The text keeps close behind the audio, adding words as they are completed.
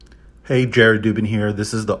Hey, Jared Dubin here.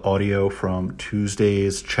 This is the audio from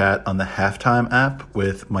Tuesday's chat on the Halftime app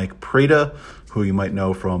with Mike Prada, who you might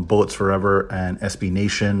know from Bullets Forever and SB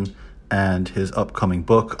Nation, and his upcoming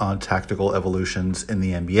book on tactical evolutions in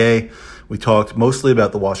the NBA. We talked mostly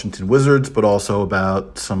about the Washington Wizards, but also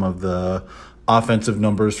about some of the offensive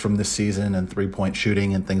numbers from this season and three-point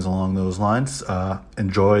shooting and things along those lines.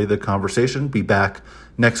 Enjoy the conversation. Be back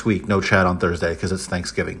next week. No chat on Thursday because it's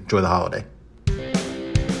Thanksgiving. Enjoy the holiday.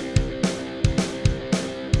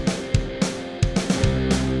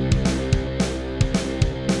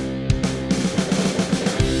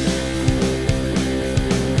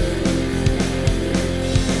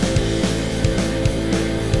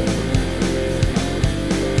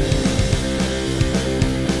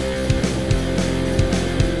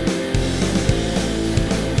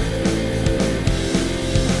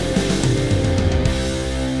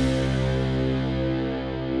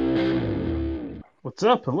 What's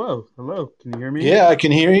up? Hello. Can you hear me? Yeah, I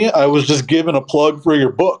can hear you. I was just giving a plug for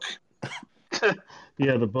your book.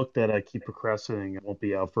 Yeah, the book that I keep procrastinating won't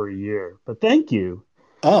be out for a year. But thank you.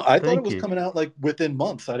 Oh, I thought it Thank was you. coming out like within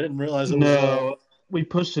months. I didn't realize it was. No, we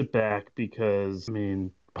pushed it back because,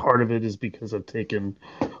 part of it is because I've taken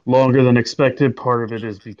longer than expected. Part of it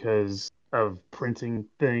is because of printing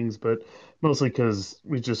things, but mostly because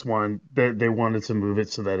we just they wanted to move it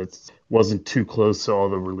so that it wasn't too close to all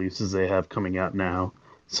the releases they have coming out now.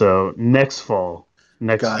 So next Got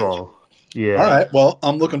it. fall. All Yeah. right. Well,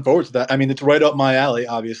 I'm looking forward to that. I mean, it's right up my alley,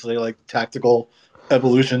 obviously, like tactical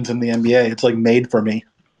evolutions in the NBA. It's like made for me.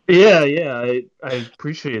 Yeah, I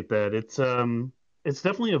appreciate that. It's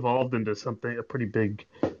definitely evolved into something a pretty big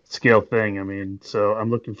scale thing. So I'm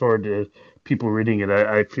looking forward to people reading it.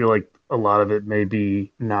 I feel like a lot of it may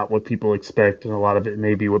be not what people expect, and a lot of it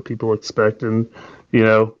may be what people expect, and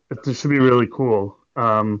it should be really cool.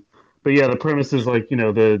 But yeah, the premise is like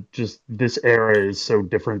the just this era is so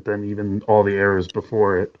different than even all the eras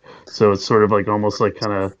before it. So it's sort of like almost like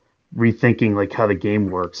kind of rethinking like how the game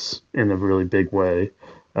works in a really big way.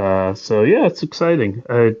 So yeah, it's exciting.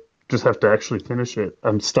 I just have to actually finish it.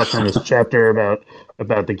 I'm stuck on this chapter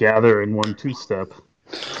about the gather in 1-2 step.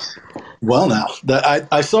 Well, now that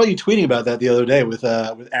I saw you tweeting about that the other day with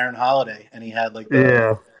Aaron Holiday, and he had like the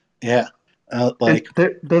Yeah, yeah, and like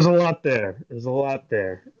there's a lot there. There's a lot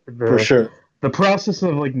there. for The sure. the process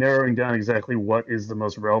of like narrowing down exactly what is the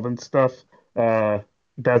most relevant stuff. Uh,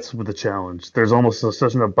 that's the challenge. There's almost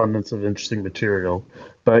such an abundance of interesting material.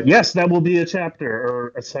 But yes, that will be a chapter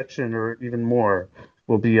or a section or even more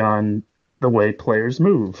will be on the way players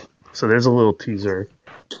move. So there's a little teaser.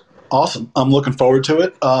 Awesome. I'm looking forward to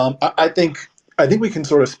it. I think we can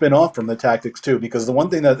sort of spin off from the tactics too, because the one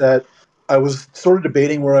thing that I was sort of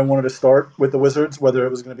debating where I wanted to start with the Wizards, whether it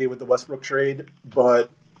was going to be with the Westbrook trade, but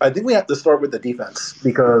I think we have to start with the defense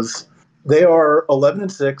because they are 11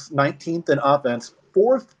 and 6, 19th in offense,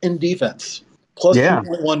 fourth in defense, plus Yeah.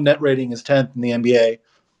 2.1 net rating is 10th in the NBA.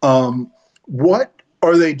 What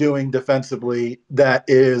are they doing defensively that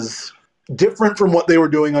is different from what they were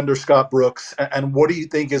doing under Scott Brooks? And what do you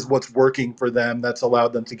think is what's working for them that's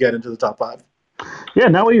allowed them to get into the top five? Yeah,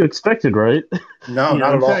 not what you expected, right? No, You know,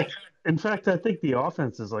 not in at all. fact, in fact, I think the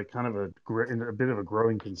offense is like kind of a bit of a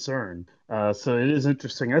growing concern. So it is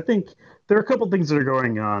interesting. I think there are a couple things that are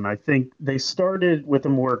going on. I think they started with a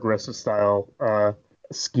more aggressive style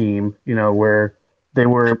scheme, where they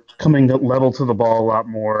were coming level to the ball a lot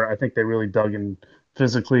more. I think they really dug in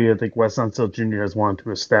physically. I think Wes Unseld Jr. has wanted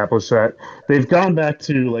to establish that. They've gone back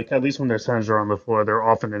to like at least when their centers are on the floor, they're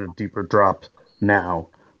often in a deeper drop now.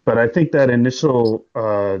 But I think that initial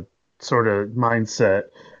sort of mindset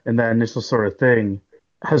and that initial sort of thing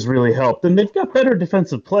has really helped. And they've got better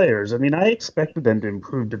defensive players. I expected them to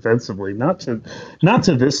improve defensively, not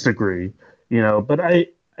to this degree, But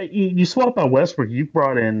you swap out Westbrook, you've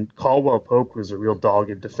brought in Caldwell Pope, who's a real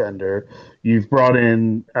dogged defender. You've brought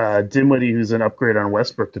in Dinwiddie, who's an upgrade on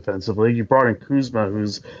Westbrook defensively. You brought in Kuzma,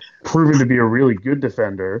 who's proven to be a really good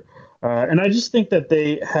defender. And I just think that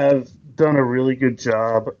they have done a really good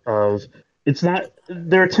job of it's not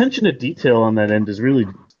their attention to detail on that end is really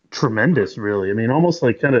tremendous, really. Almost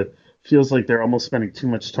like kind of feels like they're almost spending too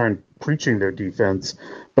much time preaching their defense,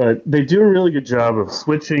 but they do a really good job of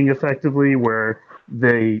switching effectively where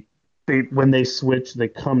they when they switch, they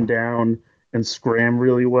come down and scram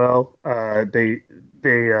really well. They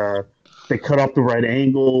they cut off the right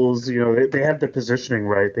angles. They have the positioning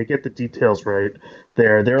right. They get the details right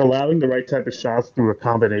there. They're allowing the right type of shots through a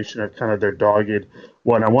combination of kind of their dogged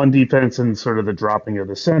one-on-one defense and sort of the dropping of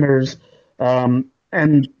the centers.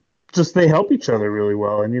 And just they help each other really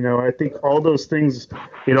well. And I think all those things,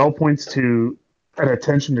 it all points to an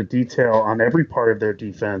attention to detail on every part of their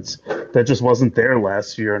defense that just wasn't there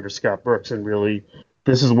last year under Scott Brooks. And really,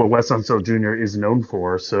 this is what Wes Unseld Jr. is known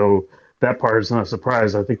for. So that part is not a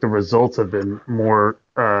surprise. I think the results have been more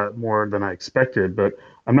than I expected, but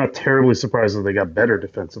I'm not terribly surprised that they got better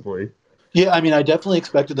defensively. Yeah, I mean, I definitely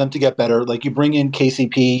expected them to get better. Like, you bring in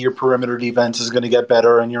KCP, your perimeter defense is going to get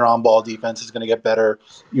better, and your on-ball defense is going to get better.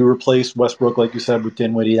 You replace Westbrook, like you said, with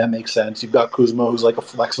Dinwiddie. That makes sense. You've got Kuzma, who's like a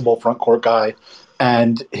flexible front court guy,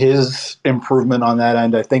 and his improvement on that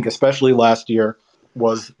end, I think, especially last year,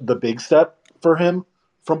 was the big step for him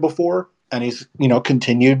from before, and he's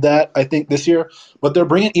continued that I think this year. But they're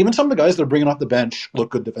bringing even some of the guys they're bringing off the bench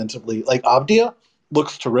look good defensively. Like Abdia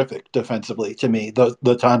looks terrific defensively to me.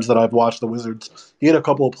 The times that I've watched the Wizards, he had a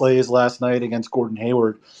couple of plays last night against Gordon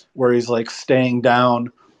Hayward where he's like staying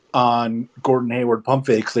down on Gordon Hayward pump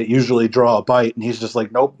fakes that usually draw a bite, and he's just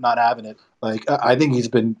like, nope, not having it. Like I think he's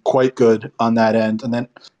been quite good on that end. And then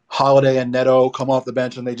Holiday and Neto come off the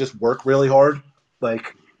bench and they just work really hard.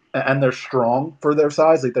 Like, and they're strong for their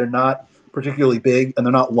size. Like they're not particularly big and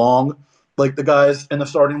they're not long like the guys in the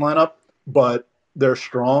starting lineup, but they're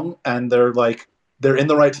strong and they're in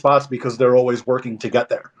the right spots because they're always working to get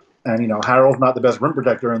there. And Harrell's not the best rim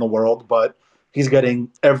protector in the world, but he's getting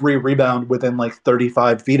every rebound within like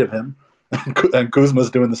 35 feet of him, and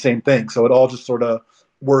Kuzma's doing the same thing. So it all just sort of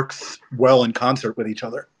works well in concert with each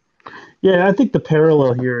other. Yeah, I think the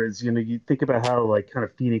parallel here is, you think about how like kind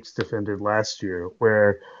of Phoenix defended last year,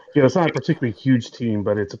 where, it's not a particularly huge team,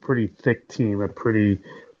 but it's a pretty thick team, a pretty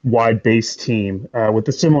wide base team, with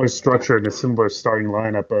a similar structure and a similar starting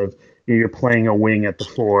lineup of you're playing a wing at the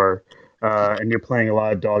four, and you're playing a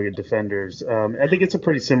lot of dogged defenders. I think it's a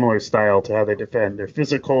pretty similar style to how they defend. They're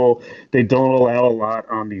physical. They don't allow a lot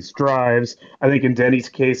on these drives. I think in Denny's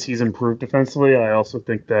case, he's improved defensively. I also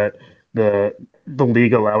think that the the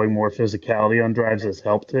league allowing more physicality on drives has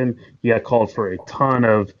helped him. He got called for a ton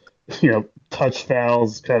of, touch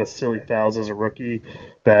fouls, kind of silly fouls as a rookie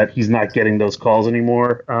that he's not getting those calls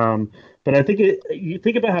anymore. But I think you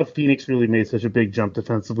think about how Phoenix really made such a big jump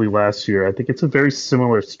defensively last year. I think it's a very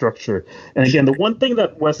similar structure. And again, the one thing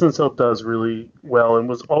that Weston Hill does really well and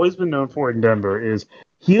was always been known for in Denver is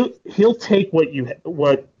he'll take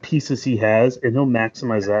what pieces he has and he'll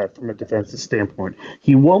maximize that from a defensive standpoint.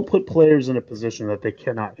 He won't put players in a position that they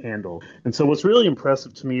cannot handle. And so what's really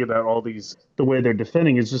impressive to me about all these the way they're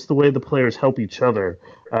defending is just the way the players help each other.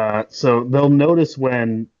 So they'll notice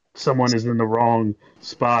when someone is in the wrong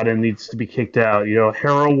spot and needs to be kicked out.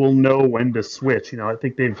 Harrell will know when to switch. I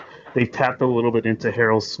think they've tapped a little bit into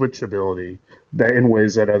Harrell's switch ability that in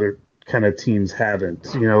ways that other kind of teams haven't.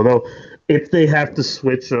 Though if they have to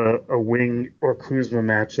switch a wing or Kuzma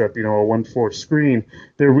matchup, a 1-4 screen,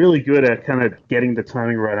 they're really good at kind of getting the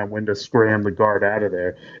timing right on when to scram the guard out of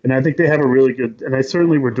there. And I think they have a really good, and I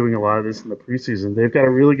certainly were doing a lot of this in the preseason. They've got a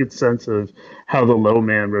really good sense of how the low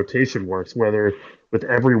man rotation works, whether with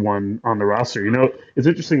everyone on the roster. It's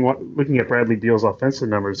interesting looking at Bradley Beal's offensive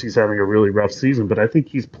numbers. He's having a really rough season, but I think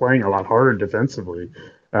he's playing a lot harder defensively.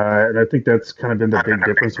 And I think that's kind of been the big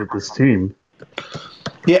difference with this team.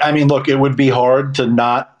 Yeah, I mean, look, it would be hard to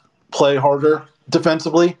not play harder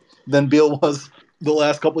defensively than Beal was the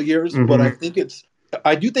last couple of years, but Mm-hmm.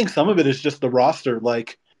 I do think some of it is just the roster,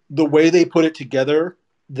 like the way they put it together.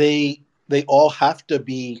 They all have to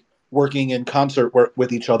be working in concert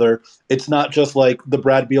with each other. It's not just like the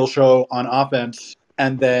Brad Beal show on offense,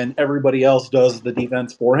 and then everybody else does the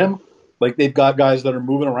defense for him. Like they've got guys that are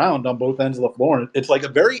moving around on both ends of the floor. It's like a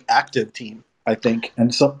very active team, I think,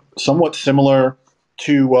 and somewhat similar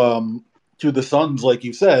to the Suns, like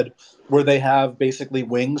you said, where they have basically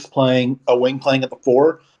wing playing at the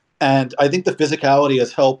four, and I think the physicality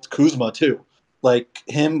has helped Kuzma too. Like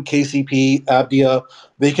him, KCP, Abdia,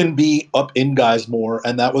 they can be up in guys more,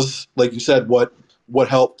 and that was, like you said, what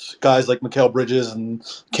helped guys like Mikal Bridges and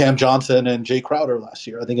Cam Johnson and Jay Crowder last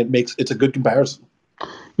year. I think it's a good comparison.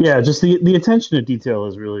 Yeah, just the attention to detail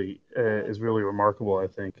is really remarkable. I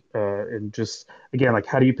think, and just again, like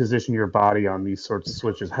how do you position your body on these sorts of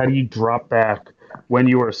switches? How do you drop back when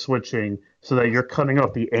you are switching so that you're cutting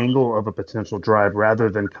off the angle of a potential drive rather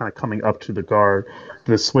than kind of coming up to the guard,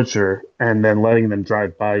 the switcher, and then letting them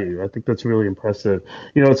drive by you? I think that's really impressive.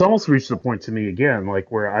 It's almost reached the point to me again,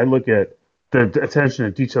 like where I look at the attention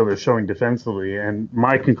to detail they're showing defensively, and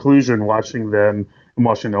my conclusion watching them and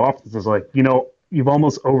watching the offense is like, you've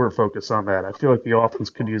almost over focused on that. I feel like the offense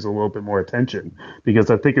could use a little bit more attention because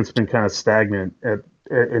I think it's been kind of stagnant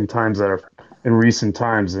in times that are in recent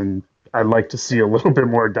times, and I'd like to see a little bit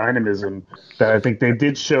more dynamism that I think they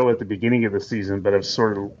did show at the beginning of the season, but have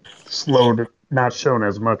sort of slowed, not shown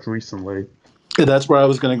as much recently. That's where I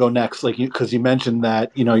was going to go next, like because you mentioned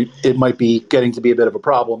that it might be getting to be a bit of a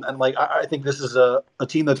problem, and like I think this is a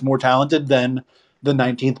team that's more talented than the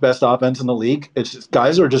 19th best offense in the league. It's just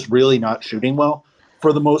guys are just really not shooting well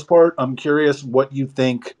for the most part. I'm curious what you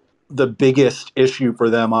think the biggest issue for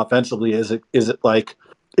them offensively is.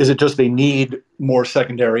 Is it just they need more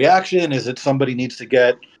secondary action? Is it somebody needs to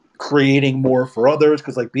get creating more for others?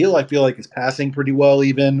 Because like Beal, I feel like is passing pretty well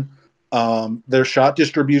even. Their shot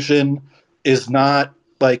distribution is not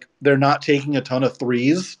like they're not taking a ton of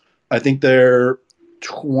threes. I think they're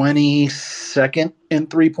 22nd in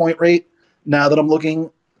 3-point rate now that I'm looking.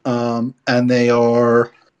 And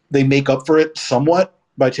they make up for it somewhat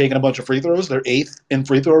by taking a bunch of free throws. They're eighth in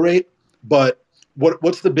free throw rate. But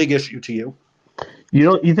what's the big issue to you?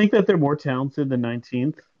 You think that they're more talented than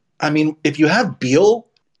 19th? I mean, if you have Beal,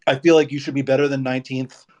 I feel like you should be better than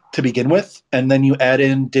 19th to begin with. And then you add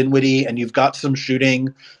in Dinwiddie and you've got some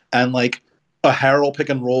shooting, and like a Harrell pick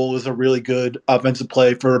and roll is a really good offensive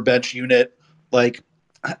play for a bench unit. Like,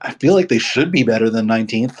 I feel like they should be better than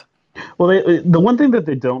 19th. Well, the one thing that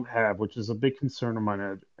they don't have, which is a big concern of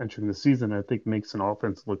mine entering the season, I think makes an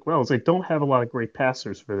offense look well, is they don't have a lot of great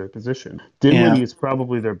passers for their position. Yeah. Dinwiddie is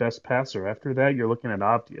probably their best passer. After that, you're looking at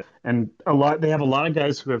Avdia, and they have a lot of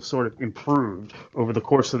guys who have sort of improved over the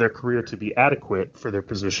course of their career to be adequate for their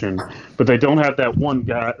position, but they don't have that one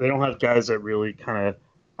guy. They don't have guys that really kind of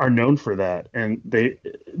are known for that, and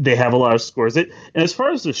they have a lot of scores. And as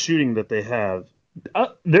far as the shooting that they have,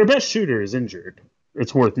 their best shooter is injured.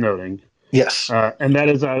 It's worth noting. Yes. And that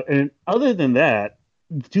is, and other than that,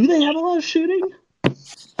 do they have a lot of shooting?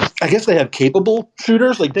 I guess they have capable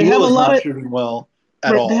shooters. Like They have Beal a is lot not of, shooting well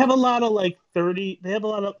at right, they have all. a lot of like 30, they have a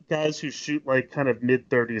lot of guys who shoot like kind of mid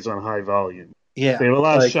 30s on high volume. They Yeah. have a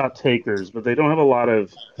lot of Like, shot takers, but they don't have a lot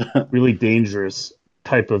of really dangerous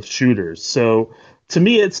type of shooters. So to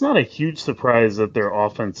me, it's not a huge surprise that their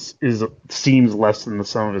offense is seems less than the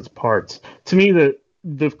sum of its parts. To me,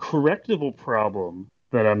 the correctable problem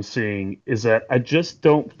that I'm seeing is that I just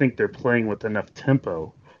don't think they're playing with enough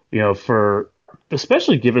tempo. For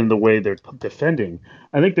especially given the way they're defending,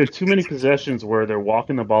 I think there are too many possessions where they're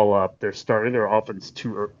walking the ball up, they're starting their offense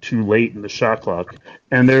too late in the shot clock,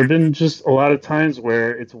 and there have been just a lot of times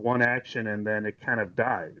where it's one action and then it kind of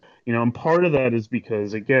dies. And part of that is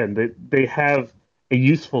because again, they have a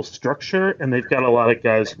useful structure and they've got a lot of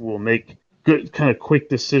guys who will make good kind of quick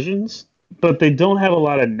decisions, but they don't have a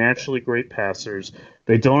lot of naturally great passers.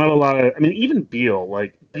 They don't have a lot of, I mean, even Beal,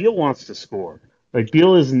 like Beal wants to score. Like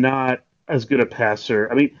Beal is not as good a passer.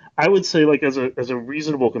 I mean, I would say like as a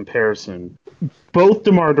reasonable comparison, both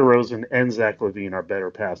DeMar DeRozan and Zach LaVine are better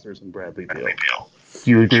passers than Bradley Beal. Do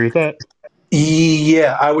you agree with that?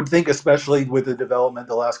 yeah, I would think, especially with the development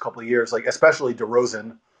the last couple of years, like especially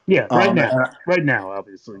DeRozan. Yeah, right now. And Right now,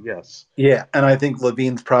 obviously, yes. yeah, and I think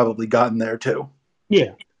Levine's probably gotten there too.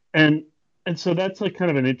 Yeah, and and so that's like kind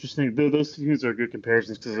of an interesting. Those teams are good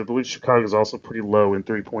comparisons because I believe Chicago is also pretty low in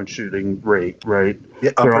 3-point shooting rate, right?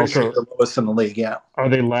 Yeah, I'm They're pretty sure also they're the lowest in the league. Yeah. are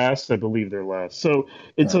they last? I believe they're last. So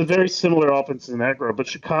it's Yeah. a very similar offense in that regard. But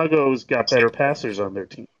Chicago's got better passers on their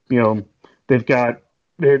team. They've got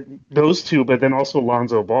those two, but then also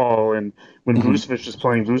Lonzo Ball. And when Mhm. Vucevic is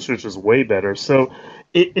playing, Vucevic is way better. So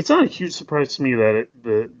it's not a huge surprise to me that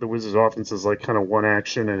the Wizards' offense is like kind of one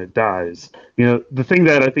action and it dies. The thing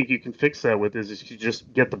that I think you can fix that with is you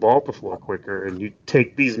just get the ball up the floor quicker and you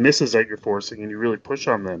take these misses that you're forcing and you really push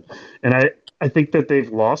on them. And I think that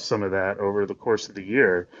they've lost some of that over the course of the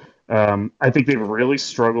year. I think they've really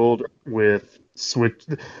struggled with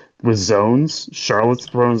zones. Charlotte's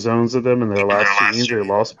thrown zones at them in their last two games. They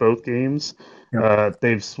lost both games. Yeah.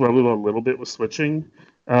 They've struggled a little bit with switching.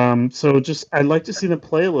 So just I'd like to see them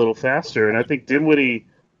play a little faster, and I think Dinwiddie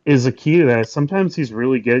is a key to that. Sometimes he's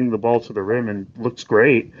really getting the ball to the rim and looks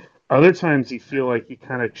great. Other times you feel like he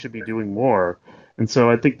kind of should be doing more. And so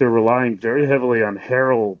I think they're relying very heavily on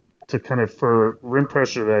Harrell to kind of for rim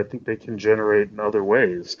pressure that I think they can generate in other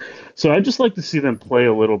ways. So I'd just like to see them play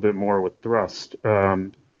a little bit more with thrust,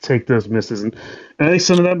 take those misses, and I think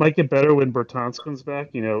some of that might get better when Bertans comes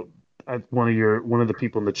back. One of the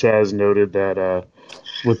people in the chat has noted that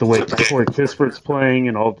with the way Corey Kispert's playing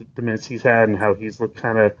and all the minutes he's had and how he's looked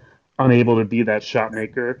kind of unable to be that shot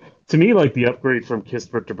maker. To me, like the upgrade from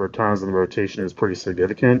Kispert to Bertans in the rotation is pretty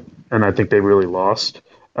significant, and I think they really lost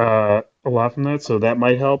a lot from that, so that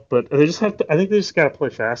might help. But they just have to. I think they just got to play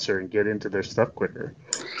faster and get into their stuff quicker,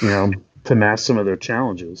 to mask some of their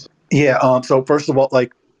challenges. Yeah. So first of all,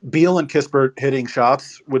 like Beal and Kispert hitting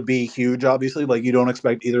shots would be huge. Obviously, like you don't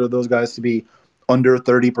expect either of those guys to be under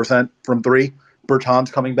 30% from three.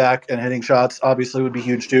 Bertans coming back and hitting shots obviously would be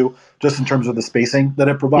huge too, just in terms of the spacing that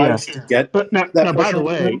it Yeah, provides to get but now that by pressure the on the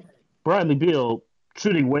way, rim. Bradley Beal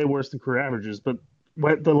shooting way worse than career averages. But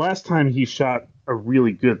the last time he shot a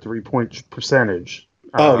really good 3 point percentage,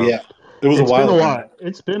 Oh uh, yeah, it was a it's been while a ago while. now.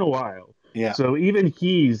 It's been a while. Yeah, So even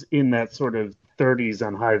he's in that sort of 30s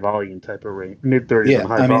on high volume type of range, mid 30s on yeah.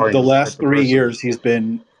 high I mean, the volume type last of three person. years he's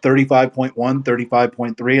been 35.1,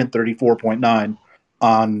 35.3, and 34.9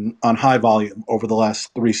 on high volume over the last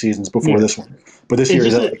three seasons before Yeah, this one. But this it's year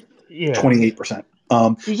he's just at a like yeah. 28%.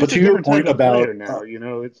 He's But just a to your different type point of player about now.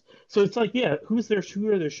 It's so it's like yeah, who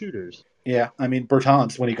are their shooters? yeah, I mean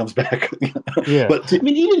Bertans when he comes back. Yeah, but I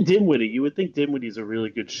mean even Dinwiddie. You would think Dinwiddie's a really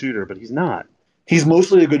good shooter, but he's not. he's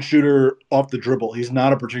mostly a good shooter off the dribble. He's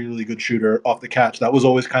not a particularly good shooter off the catch. That was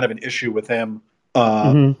always kind of an issue with him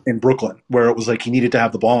Hmm. in Brooklyn, where it was like he needed to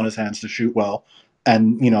have the ball in his hands to shoot well.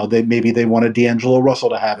 And they wanted D'Angelo Russell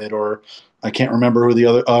to have it, or I can't remember who the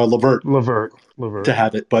other Levert to Levert.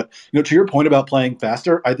 have it. But to your point about playing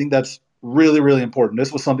faster, I think that's really really important.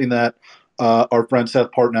 This was something that our friend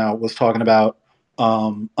Seth Partnow was talking about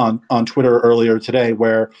on Twitter earlier today,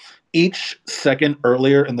 where each second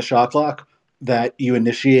earlier in the shot clock that you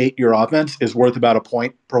initiate your offense is worth about a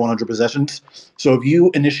point per 100 possessions. So if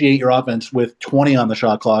you initiate your offense with 20 on the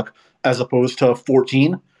shot clock as opposed to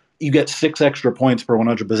 14, you get 6 extra points per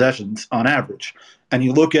 100 possessions on average. And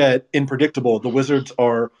you look at in predictable, the Wizards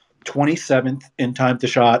are 27th in time to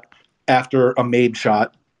shot after a made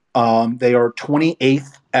shot. They are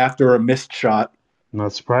 28th after a missed shot,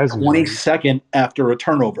 Not surprisingly. 22nd after a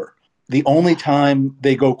turnover. The only time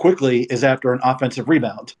they go quickly is after an offensive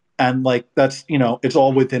rebound. And like that's, it's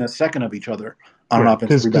all within a second of each other on an Right,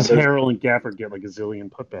 offensive rebound. because Harrell and Gafford get like a zillion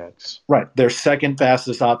putbacks. Right. They're second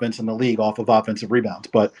fastest offense in the league off of offensive rebounds.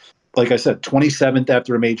 But like I said, 27th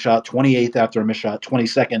after a made shot, 28th after a missed shot,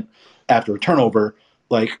 22nd after a turnover.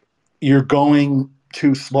 Like you're going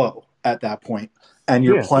too slow at that point, and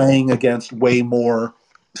you're Yeah, playing against way more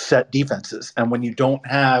set defenses. And when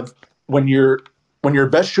your when your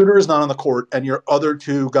best shooter is not on the court and your other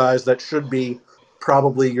two guys that should be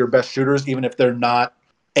probably your best shooters, even if they're not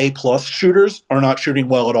A+ shooters, are not shooting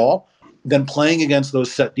well at all, then playing against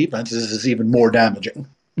those set defenses is even more damaging.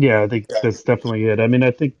 yeah, I think that's definitely it. I mean,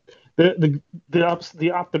 I think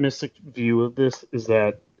the optimistic view of this is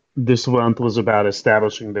that this month was about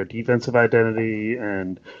establishing their defensive identity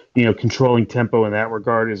and controlling tempo in that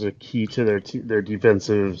regard is a key to their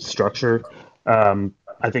defensive structure.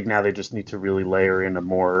 I think now they just need to really layer in a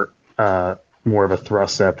more of a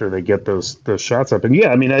thrust after they get those shots up. And yeah,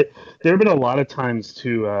 I mean, there have been a lot of times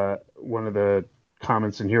to one of the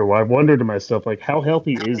comments in here where I've wondered to myself like how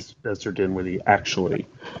healthy is Spencer Dinwiddie actually?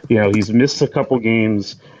 He's missed a couple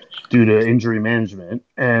games due to injury management,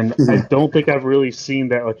 and I don't think I've really seen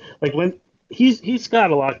that. Like when he's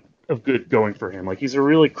got a lot of good going for him. Like he's a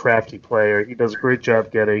really crafty player. He does a great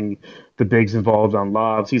job getting the bigs involved on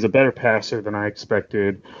lobs. He's a better passer than I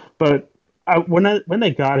expected. But when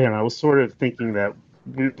they got him, I was sort of thinking that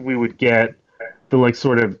we would get the like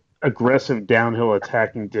sort of aggressive downhill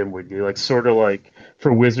attacking Dinwiddie, like sort of like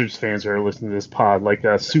for Wizards fans who are listening to this pod, like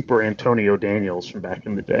a super Antonio Daniels from back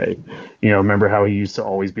in the day. Remember how he used to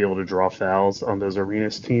always be able to draw fouls on those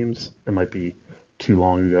Arenas teams? It might be too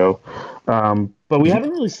long ago, but we haven't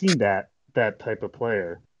really seen that type of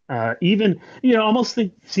player. Even almost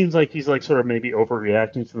seems like he's like sort of maybe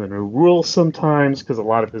overreacting to the new rules sometimes because a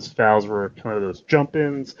lot of his fouls were kind of those jump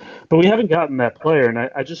ins, but we haven't gotten that player, and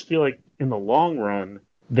I just feel like in the long run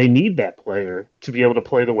they need that player to be able to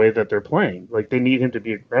play the way that they're playing. Like they need him to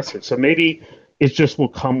be aggressive. So maybe it just will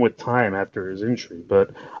come with time after his injury.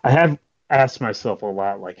 But I have asked myself a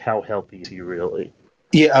lot, like how healthy is he really?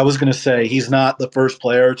 Yeah, I was going to say he's not the first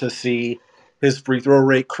player to see his free throw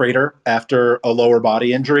rate crater after a lower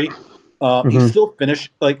body injury. He's Hmm. still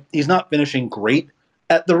he's not finishing great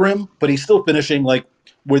at the rim, but he's still finishing like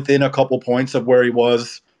within a couple points of where he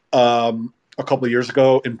was a couple years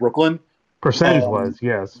ago in Brooklyn. Percentage Um, wise,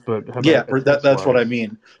 yes, but how yeah, about that attempts that's what I wise?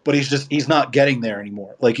 mean. But he's not getting there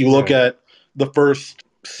anymore. Like you look Right, at the first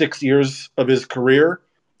 6 years of his career,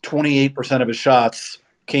 28% of his shots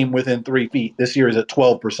came within 3 feet. This year is at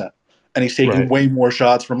 12%, and he's taking right. way more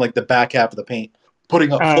shots from like the back half of the paint,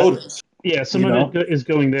 putting up Uh, floaters. yeah, You some of it know, is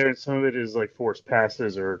going there, and some of it is like forced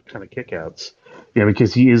passes or kind of kickouts.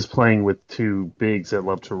 Because he is playing with two bigs that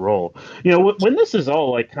love to roll. When this is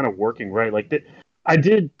all like kind of working right, like I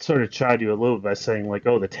did sort of chide you a little bit by saying like,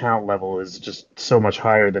 oh, the talent level is just so much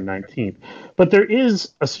higher than 19th, but there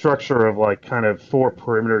is a structure of like kind of four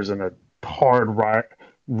perimeters and a hard right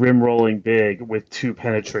rim rolling big with two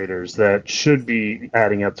penetrators that should be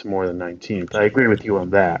adding up to more than 19th. I agree with you on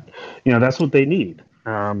that. That's what they need.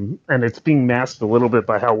 And it's being masked a little bit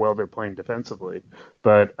by how well they're playing defensively.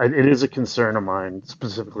 But it is a concern of mine,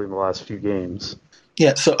 specifically in the last few games.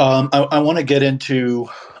 Yeah, so I want to get into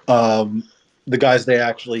the guys they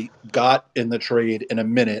actually got in the trade in a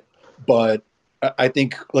minute, but I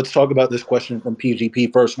think let's talk about this question from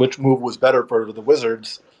PGP first. Which move was better for the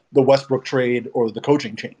Wizards, the Westbrook trade or the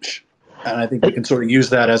coaching change? And I think we can sort of use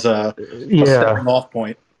that as a Yeah, stepping off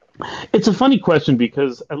point. it's a funny question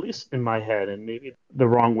because, at least in my head, and maybe the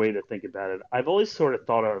wrong way to think about it, I've always sort of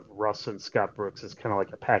thought of Russ and Scott Brooks as kind of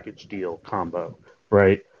like a package deal combo,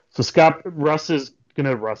 right? So Russ is going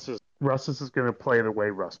to play the way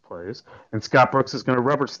Russ plays, and Scott Brooks is going to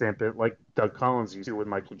rubber stamp it like Doug Collins used to when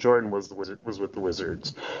Michael Jordan was with the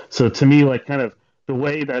Wizards. So to me, like kind of the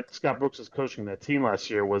way that Scott Brooks was coaching that team last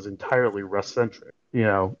year was entirely Russ centric,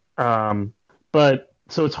 but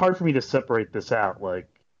so it's hard for me to separate this out, like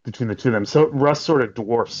between the two of them. So Russ sort of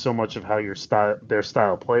dwarfs so much of how their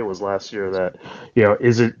style of play was last year that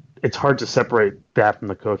it's hard to separate that from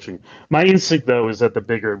the coaching. My instinct though is that the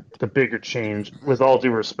bigger change, with all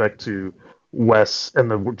due respect to Wes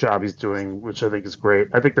and the job he's doing, which I think is great.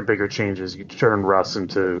 I think the bigger change is you turn Russ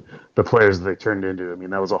into the players that they turned into. I mean,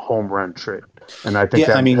 that was a home run trade, and I think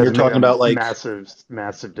Yeah, I that mean, has you're made talking a about like, massive,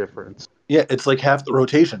 massive difference. yeah, it's like half the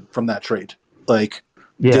rotation from that trade. Like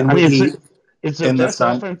Yeah, I mean Dinwiddie it's their in this best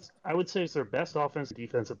time. offense. I would say it's their best offensive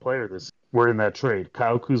defensive player this. We're in that trade.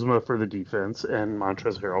 Kyle Kuzma for the defense and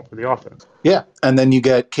Montrezl Harrell for the offense. Yeah, and then you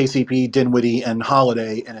get KCP, Dinwiddie, and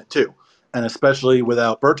Holiday in it too. And especially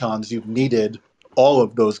without Bertans, you've needed all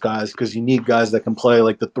of those guys because you need guys that can play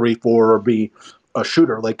like the 3-4 or be a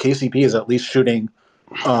shooter. Like KCP is at least shooting,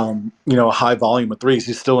 a high volume of threes.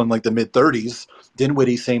 He's still in like the mid 30s.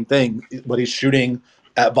 Dinwiddie, same thing, but he's shooting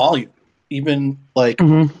at volume. Even like,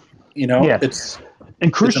 Mm-hmm. Yeah, it's and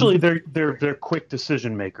it's crucially, they're quick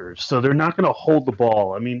decision makers, so they're not going to hold the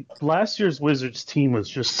ball. I mean, last year's Wizards team was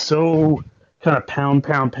just so kind of pound,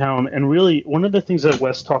 pound, pound, and really one of the things that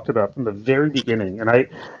Wes talked about from the very beginning. And I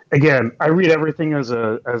read everything as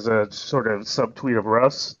a sort of subtweet of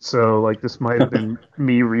Russ, so like this might have been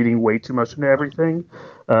me reading way too much into everything.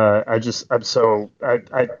 I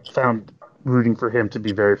found rooting for him to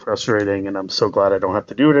be very frustrating, and I'm so glad I don't have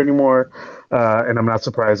to do it anymore. And I'm not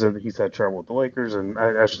surprised that he's had trouble with the Lakers, and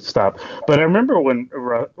I should stop. But I remember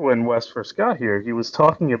when Wes first got here, he was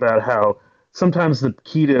talking about how sometimes the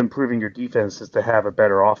key to improving your defense is to have a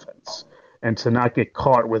better offense and to not get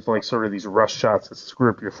caught with like sort of these rush shots that screw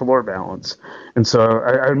up your floor balance. And so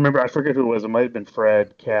I remember, I forget who it was. It might have been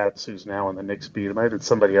Fred Katz, who's now on the Knicks beat. It might have been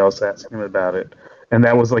somebody else asking him about it, and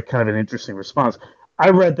that was like kind of an interesting response. I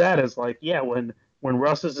read that as like, yeah, when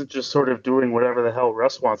Russ isn't just sort of doing whatever the hell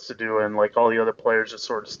Russ wants to do, and like all the other players just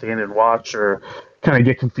sort of stand and watch or kind of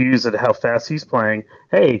get confused at how fast he's playing.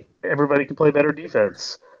 Hey, everybody can play better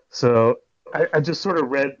defense. So I just sort of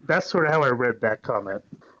read that's sort of how I read that comment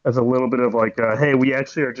as a little bit of like, hey, we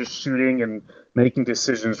actually are just shooting and making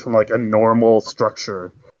decisions from like a normal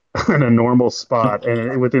structure and a normal spot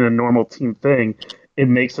and within a normal team thing. It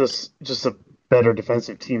makes us just a better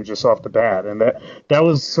defensive team just off the bat, and that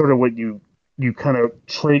was sort of what you kind of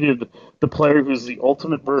traded the player who's the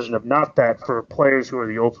ultimate version of not that for players who are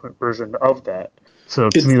the ultimate version of that. So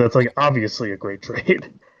to me, it's that's like obviously a great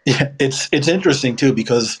trade. Yeah, it's interesting too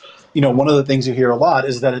because one of the things you hear a lot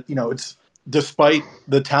is that it's despite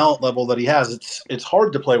the talent level that he has, it's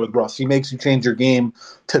hard to play with Russ. He makes you change your game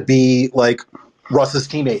to be like Russ's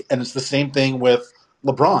teammate, and it's the same thing with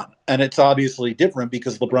LeBron. And it's obviously different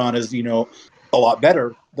because LeBron is a lot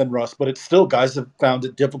better than Russ, but it's still guys have found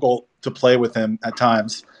it difficult to play with him at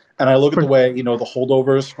times. And I look at the way the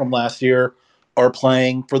holdovers from last year are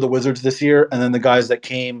playing for the Wizards this year, and then the guys that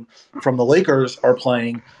came from the Lakers are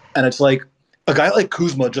playing, and it's like a guy like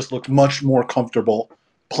Kuzma just looked much more comfortable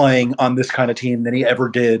playing on this kind of team than he ever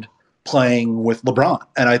did playing with LeBron.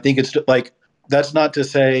 And I think it's like that's not to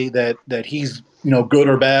say that he's good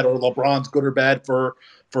or bad or LeBron's good or bad for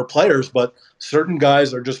players, but certain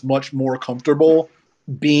guys are just much more comfortable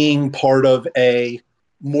being part of a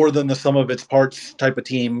more than the sum of its parts type of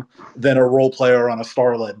team than a role player on a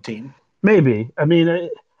star led team. Maybe. I mean,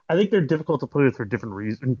 I think they're difficult to play with for different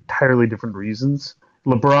reasons, entirely different reasons.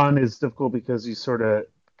 LeBron is difficult because you sort of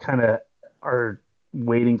kind of are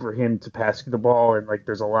waiting for him to pass you the ball, and like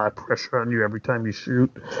there's a lot of pressure on you every time you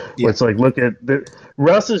shoot. Where Yeah. it's like, look at the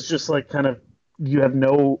Russ is just like kind of you have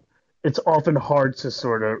no. It's often hard to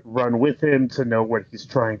sort of run with him to know what he's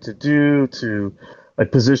trying to do to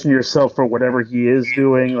like position yourself for whatever he is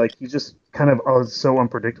doing. Like he just kind of so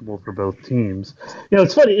unpredictable for both teams.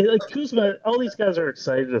 It's funny. Like Kuzma, all these guys are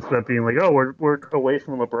excited about being like, oh, we're away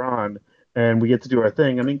from LeBron and we get to do our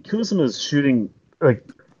thing. I mean, Kuzma's shooting like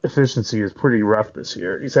efficiency is pretty rough this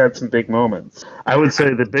year. He's had some big moments. I would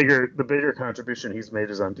say the bigger contribution he's made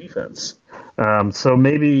is on defense. So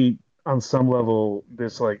maybe on some level,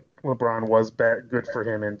 this like LeBron was good for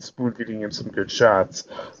him and spoon feeding him some good shots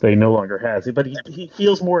that he no longer has. But he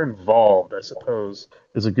feels more involved, I suppose,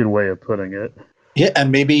 is a good way of putting it. Yeah,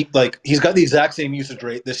 and maybe like he's got the exact same usage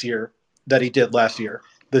rate this year that he did last year.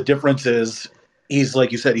 The difference is he's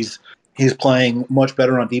like you said, he's playing much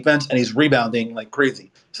better on defense and he's rebounding like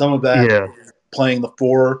crazy. Some of that Yeah, is playing the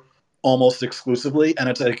four almost exclusively, and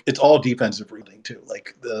it's like it's all defensive rebounding too.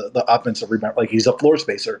 Like the offensive rebound, like he's a floor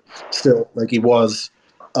spacer still, like he was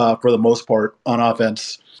for the most part on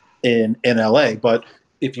offense in LA. But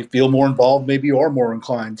if you feel more involved, maybe you are more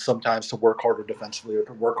inclined sometimes to work harder defensively or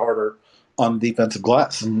to work harder on the defensive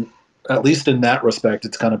glass. And at least in that respect,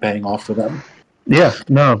 it's kind of paying off for them. yeah,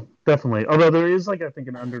 no, definitely. Although there is like I think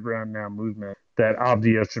an underground now movement that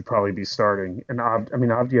Avdia should probably be starting, and I mean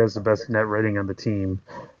Avdia has the best net rating on the team,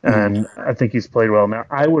 Mm-hmm. and I think he's played well. Now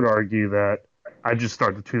I would argue that I just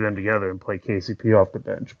start the two of them together and play KCP off the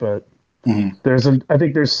bench, but Mm-hmm. I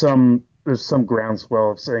think there's some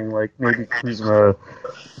groundswell of saying like maybe Kuzma,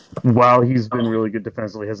 while he's been really good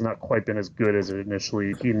defensively, has not quite been as good as he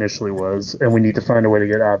initially was, and we need to find a way to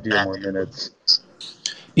get Avdia more minutes.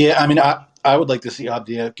 Yeah, I mean, I would like to see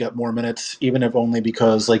Abdia get more minutes, even if only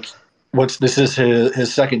because like what's this is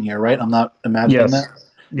his second year, right? I'm not imagining that.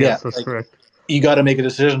 Yes, Yeah, yes, that's like correct. you got to make a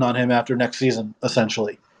decision on him after next season,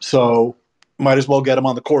 essentially. So might as well get him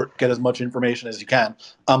on the court, get as much information as you can.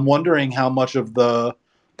 I'm wondering how much of the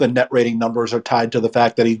net rating numbers are tied to the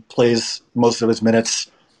fact that he plays most of his minutes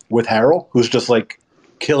with Harrell, who's just like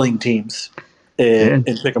killing teams Yeah, in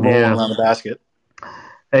pick and roll and yeah. around the basket.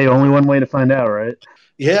 Hey, only one way to find out, right?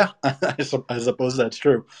 Yeah, I suppose that's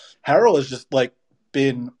true. Harrell has just like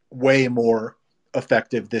been way more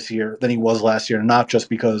effective this year than he was last year, not just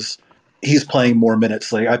because he's playing more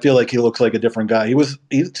minutes. Like I feel like he looks like a different guy.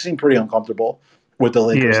 He seemed pretty uncomfortable with the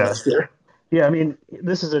Lakers Yeah, last year. yeah. I mean,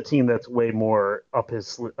 this is a team that's way more up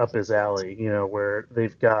his alley. Where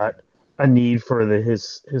they've got a need for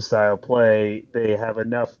his style of play. They have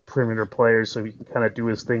enough perimeter players so he can kind of do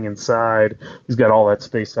his thing inside. He's got all that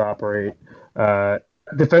space to operate. Uh,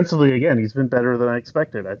 Defensively, again, he's been better than I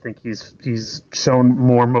expected. I think he's shown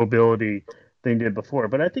more mobility than he did before.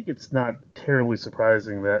 But I think it's not terribly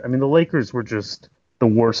surprising that I mean the Lakers were just the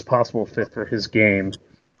worst possible fit for his game,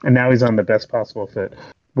 and now he's on the best possible fit.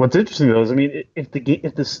 What's interesting though is, I mean, if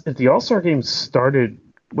the All Star game started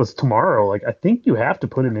was tomorrow, like I think you have to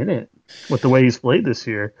put him in it with the way he's played this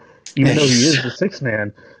year, even though he is the sixth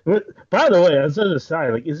man. But by the way, as an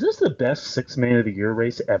aside, like, is this the best six man of the year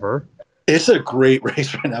race ever? It's a great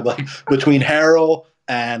race right now, like between Harrell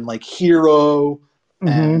and like Hero, and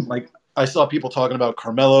Mm-hmm. like I saw people talking about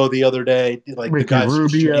Carmelo the other day. Like the Ricky guy's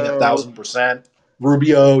just shooting a Rubio. 1,000%.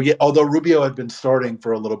 Rubio, yeah, although Rubio had been starting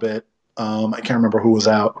for a little bit, I can't remember who was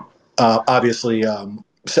out. Obviously,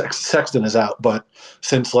 Sexton is out, but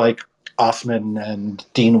since like Osman and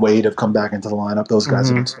Dean Wade have come back into the lineup, those guys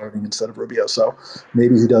have been Mm-hmm. starting instead of Rubio. So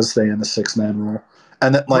maybe he does stay in the six man role,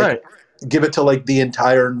 and then like Right. give it to like the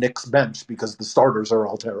entire Knicks bench because the starters are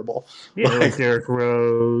all terrible. Yeah, like Like, Derrick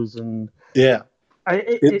Rose and yeah,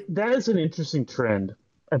 it, that is an interesting trend.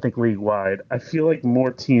 I think league wide, I feel like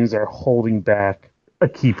more teams are holding back a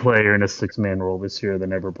key player in a six man role this year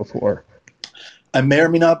than ever before. I may or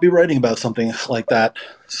may not be writing about something like that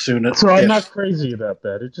soon. So I'm not If crazy about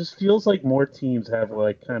that. It just feels like more teams have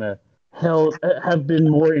like kind of have been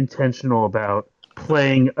more intentional about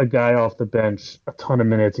playing a guy off the bench a ton of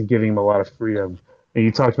minutes and giving him a lot of freedom. And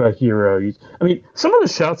you talked about Hero. I mean, some of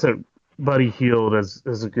the shots that Buddy Healed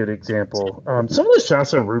as a good example. Some of the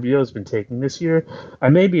shots that Rubio has been taking this year, I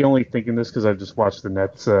may be only thinking this because I just watched the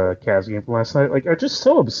Nets Cavs game from last night. Like, are just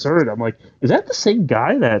so absurd. I'm like, is that the same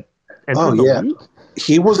guy that oh entered the yeah, league?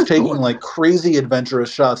 he was taking like crazy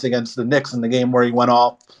adventurous shots against the Knicks in the game where he went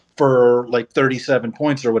off for like 37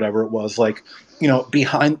 points or whatever it was, like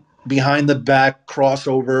behind the back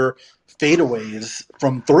crossover fadeaways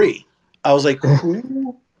from three. I was like,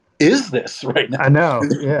 who is this right I now? know,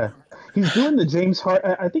 yeah. He's doing the James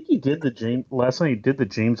Harden. I think he did the James last night. He did the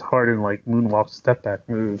James Harden like moonwalk step back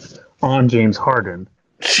move on James Harden.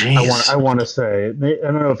 I Jeez. want to say. I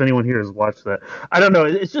don't know if anyone here has watched that. I don't know.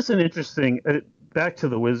 It's just an interesting. Back to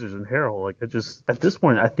the Wizards and Harold. Like, I just at this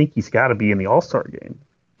point, I think he's got to be in the All Star game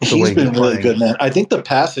with the He's way he's been really playing. good, man. I think the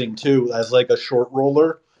passing too, as like a short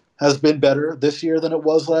roller, has been better this year than it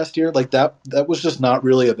was last year. Like that was just not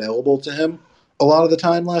really available to him a lot of the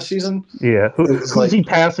time last season. Yeah, It was who's like, he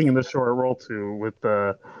passing in the short roll to with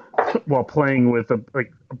while playing with a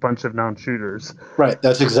bunch of non-shooters? right,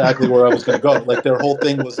 that's exactly where I was going to go. Like their whole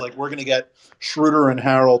thing was like, we're going to get Schroeder and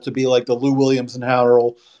Harrell to be like the Lou Williams and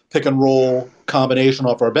Harrell pick and roll combination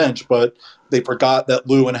off our bench, but they forgot that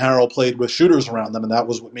Lou and Harrell played with shooters around them, and that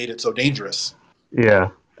was what made it so dangerous. Yeah,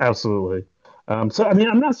 absolutely. So I mean,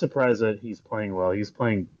 I'm not surprised that he's playing well. He's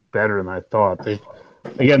playing better than I thought.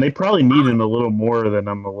 They probably need him a little more than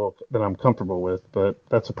I'm comfortable with, but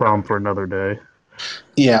that's a problem for another day.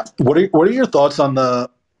 Yeah. What are your thoughts on the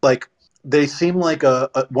like? They seem like a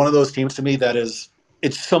one of those teams to me that is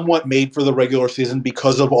it's somewhat made for the regular season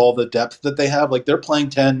because of all the depth that they have. Like they're playing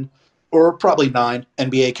 10 or probably 9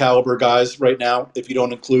 NBA caliber guys right now, if you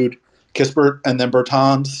don't include Kispert and then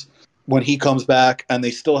Bertans when he comes back, and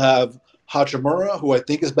they still have Hachimura, who I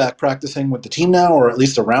think is back practicing with the team now, or at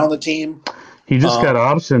least around the team. He just got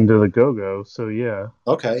Um, optioned to the Go-Go, so yeah.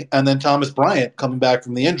 Okay. And then Thomas Bryant coming back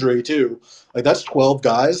from the injury, too. Like, that's 12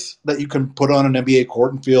 guys that you can put on an NBA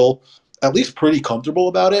court and feel at least pretty comfortable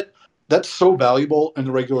about it. That's so valuable in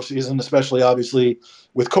the regular season, especially obviously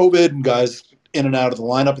with COVID and guys in and out of the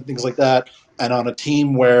lineup and things like that. And on a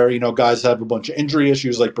team where, guys have a bunch of injury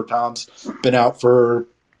issues, like Bertan's been out for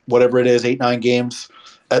whatever it is, 8, 9 games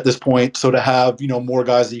at this point. So to have, more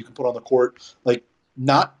guys that you can put on the court, like,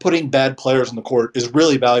 not putting bad players on the court is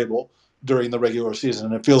really valuable during the regular season.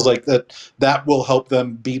 And it feels like that will help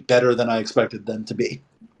them be better than I expected them to be.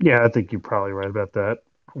 Yeah, I think you're probably right about that.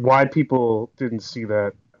 Why people didn't see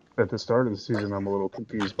that at the start of the season, I'm a little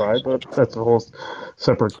confused by, but that's a whole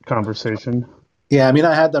separate conversation. Yeah, I mean,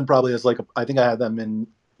 I had them probably as I think I had them in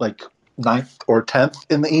like ninth or 10th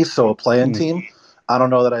in the East, so a play-in Hmm. team. I don't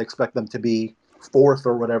know that I expect them to be fourth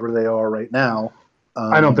or whatever they are right now.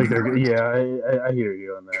 I don't think Um, they're good. Yeah, I hear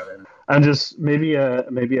you on that. And I'm just maybe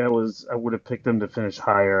I would have picked them to finish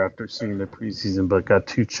higher after seeing the preseason, but got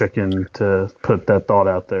too chicken to put that thought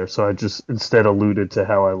out there. So I just instead alluded to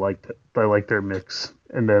how I liked their mix,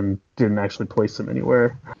 and then didn't actually place them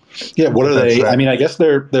anywhere. yeah, what But are that's they? I that. mean, I guess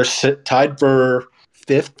they're tied for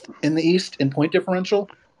fifth in the East in point differential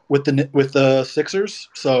with the Sixers.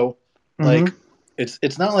 So like, Hmm.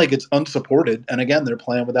 it's not like it's unsupported. And again, they're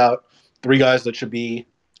playing without three guys that should be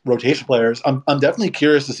rotation players. I'm definitely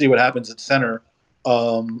curious to see what happens at center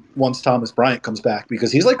once Thomas Bryant comes back,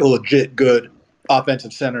 because he's like a legit good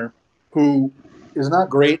offensive center who is not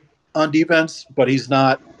great on defense, but he's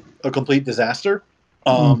not a complete disaster.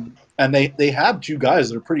 And they have two guys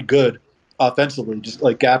that are pretty good offensively, just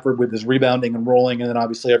like Gafford with his rebounding and rolling, and then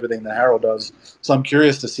obviously everything that Harrell does. So I'm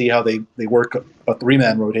curious to see how they work a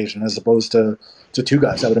 3-man rotation as opposed to two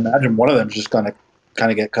guys. I would imagine one of them is just gonna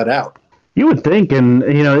kind of get cut out. You would think, and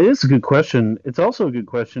it is a good question. It's also a good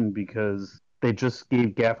question because they just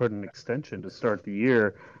gave Gafford an extension to start the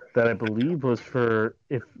year that I believe was for,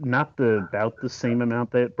 if not about the same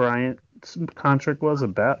amount that Bryant's contract was,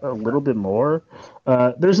 about a little bit more.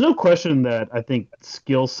 There's no question that I think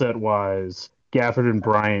skill set wise, Gafford and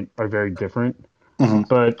Bryant are very different. Mm-hmm.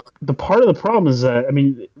 But the part of the problem is that, I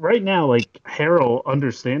mean, right now, like Harrell,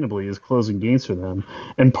 understandably, is closing games for them,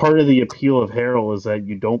 and part of the appeal of Harrell is that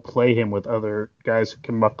you don't play him with other guys who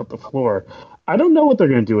can muck up the floor. I don't know what they're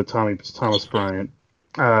going to do with Thomas Bryant.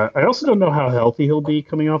 I also don't know how healthy he'll be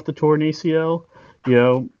coming off the torn ACL. You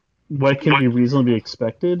know, what can be reasonably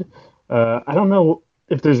expected. I don't know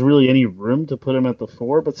if there's really any room to put him at the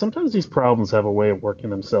four, but sometimes these problems have a way of working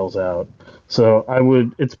themselves out. So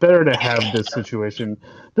it's better to have this situation.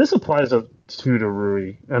 This applies to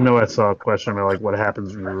Rui. I know I saw a question about like what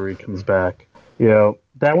happens when Rui comes back.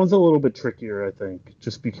 That one's a little bit trickier, I think,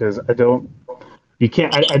 just because I don't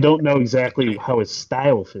know exactly how his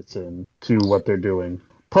style fits in to what they're doing.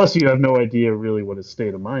 Plus, you have no idea really what his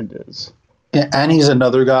state of mind is. And he's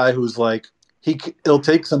another guy who's like he'll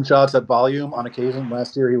take some shots at volume on occasion.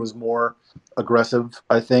 Last year he was more aggressive,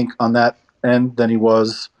 I think, on that end than he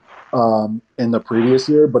was in the previous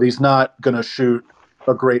year. But he's not going to shoot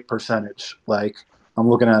a great percentage. Like I'm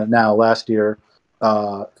looking at it now. Last year,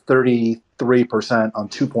 33% on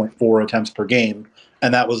 2.4 attempts per game,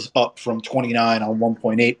 and that was up from 29 on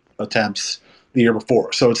 1.8 attempts the year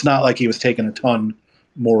before. So it's not like he was taking a ton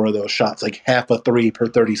more of those shots, like half a three per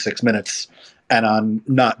 36 minutes and on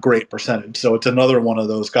not great percentage. So it's another one of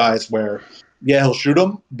those guys where, yeah, he'll shoot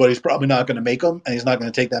them, but he's probably not going to make them, and he's not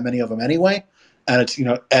going to take that many of them anyway. And it's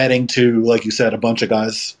adding to, like you said, a bunch of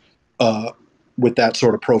guys uh, with that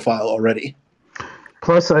sort of profile already.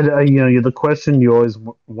 Plus, the question you always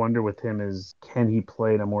wonder with him is, can he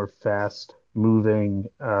play in a more fast moving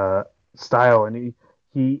style? And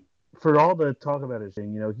for all the talk about his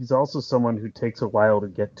thing, he's also someone who takes a while to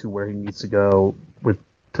get to where he needs to go with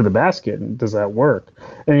to the basket. And does that work?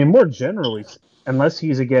 I mean, more generally, unless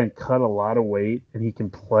he's again cut a lot of weight and he can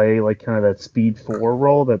play like kind of that speed four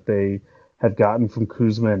role that they have gotten from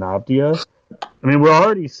Kuzma and Abdia. I mean, we're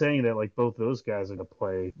already saying that like both those guys are going to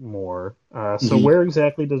play more. So Mhm. where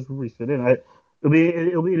exactly does Rui fit in? It'll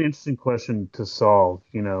be an interesting question to solve,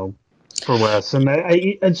 for Wes. And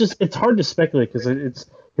it's hard to speculate because it's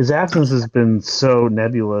his absence has been so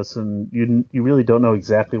nebulous, and you really don't know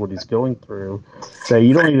exactly what he's going through. That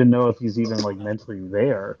you don't even know if he's even like mentally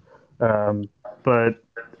there. Um, but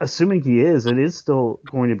assuming he is, it is still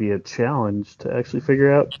going to be a challenge to actually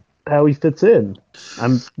figure out how he fits in.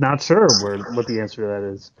 I'm not sure what the answer to that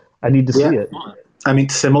is. I need to Yeah. see it. I mean,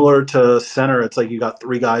 similar to center, it's like you got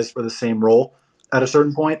three guys for the same role at a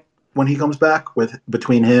certain point when he comes back. With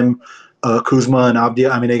between him, Kuzma, and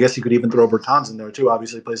Abdia. I mean, I guess you could even throw Bertans in there too.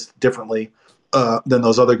 Obviously, he plays differently than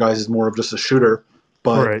those other guys. Is more of just a shooter,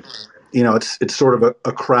 but Right. it's sort of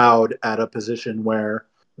a crowd at a position where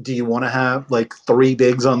do you want to have like three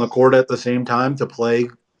bigs on the court at the same time to play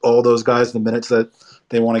all those guys the minutes that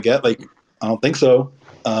they want to get? Like, I don't think so.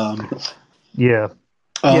 Um, Yeah.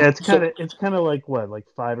 Yeah, it's kind so of it's kind of like what, like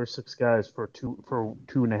five or six guys for two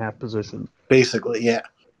and a half positions. basically, yeah.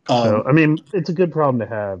 So Um, I mean, it's a good problem to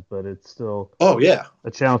have, but it's still oh yeah,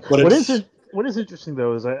 a challenge. but it's What is interesting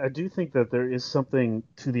though is I do think that there is something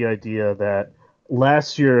to the idea that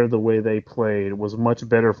last year the way they played was much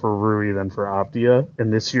better for Rui than for Optia,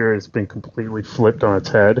 and this year it's been completely flipped on its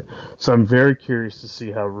head. So I'm very curious to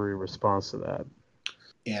see how Rui responds to that.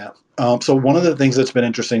 yeah. So one of the things that's been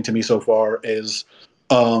interesting to me so far is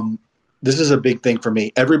um, this is a big thing for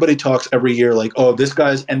me. Everybody talks every year like, oh, this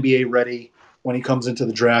guy's NBA ready when he comes into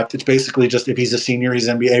the draft. It's basically just if he's a senior, he's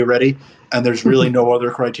NBA ready, and there's really no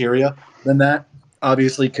other criteria than that.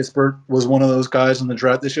 Obviously, Kispert was one of those guys in the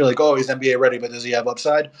draft this year. Like, oh, he's NBA ready, but does he have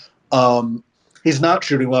upside? Um, he's not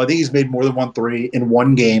shooting well. I think he's made more than one three in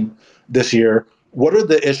one game this year. What are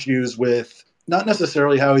the issues with not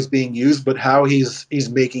necessarily how he's being used, but how he's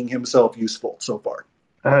making himself useful so far?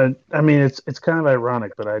 I mean, it's kind of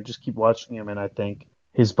ironic, but I just keep watching him, and I think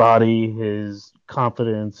his body, his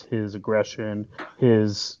confidence, his aggression,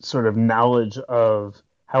 his sort of knowledge of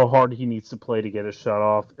how hard he needs to play to get a shot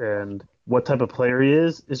off, and what type of player he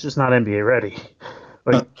is just not NBA ready.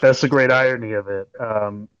 Like that's the great irony of it.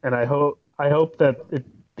 And I hope that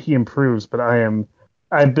he improves, but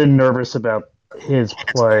I've been nervous about his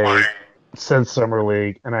play since summer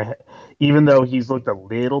league, and even though he's looked a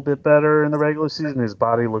little bit better in the regular season, his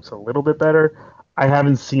body looks a little bit better. I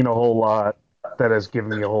haven't seen a whole lot that has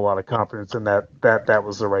given me a whole lot of confidence in that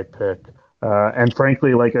was the right pick. And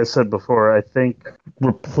frankly, like I said before, I think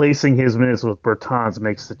replacing his minutes with Bertans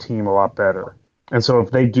makes the team a lot better. And so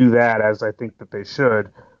if they do that, as I think that they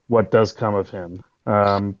should, what does come of him?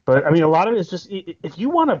 But I mean, a lot of it is just if you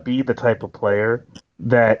want to be the type of player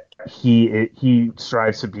that he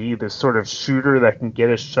strives to be, this sort of shooter that can get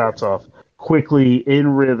his shots off quickly in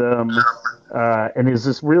rhythm, and is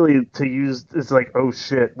this really to use? It's like, oh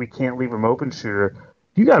shit, we can't leave him open shooter.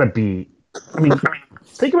 You got to be. I mean,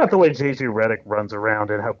 think about the way JJ Redick runs around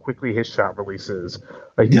and how quickly his shot release is.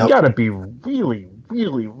 Like you Yep. got to be really,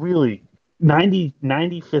 really, really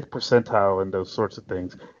 95th percentile in those sorts of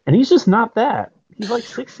things. And he's just not that. He's like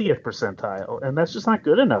 60th percentile, and that's just not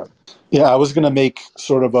good enough. Yeah, I was going to make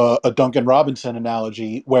sort of a Duncan Robinson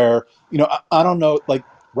analogy where, I don't know, like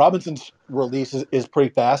Robinson's release is pretty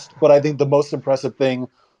fast, but I think the most impressive thing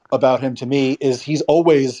about him to me is he's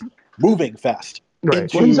always moving fast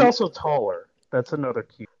Right. Well, he's into, also taller. That's another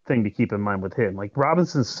key thing to keep in mind with him. Like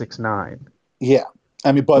Robinson's 6'9" yeah.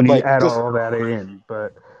 I mean, when but you like add just all that in.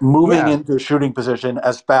 But moving yeah. into a shooting position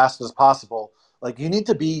as fast as possible. Like you need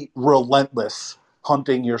to be relentless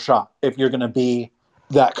hunting your shot if you're going to be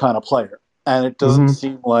that kind of player. And it doesn't Hmm.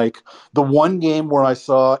 seem like the one game where I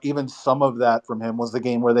saw even some of that from him was the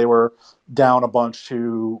game where they were down a bunch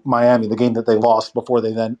to Miami, the game that they lost before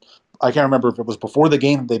they then. I can't remember if it was before the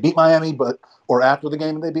game that they beat Miami, but or after the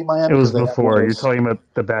game that they beat It Miami because was they had one of before. You're those. talking about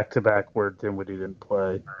the back-to-back where Dinwiddie didn't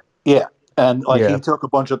play. Yeah. And like he Yeah. took a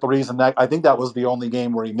bunch of threes, and that I think that was the only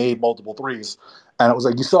game where he made multiple threes. And it was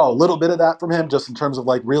like you saw a little bit of that from him, just in terms of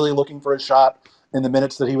like really looking for a shot in the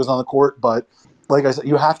minutes that he was on the court. But like I said,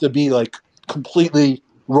 you have to be like completely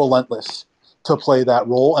relentless to play that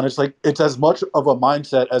role, and it's like it's as much of a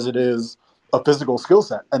mindset as it is a physical skill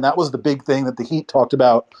set. And that was the big thing that the Heat talked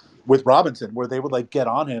about with Robinson, where they would like get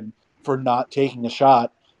on him for not taking a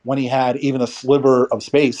shot when he had even a sliver of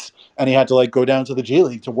space, and he had to like go down to the G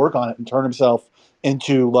League to work on it and turn himself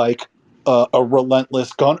into like a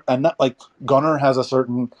relentless gun. And not like Gunner has a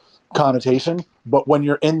certain connotation, but when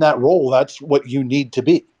you're in that role, that's what you need to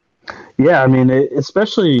be. Yeah, I mean,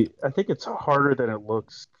 especially, I think it's harder than it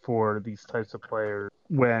looks for these types of players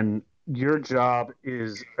when your job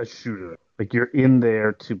is a shooter. Like you're in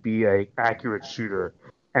there to be a accurate shooter,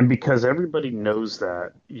 and because everybody knows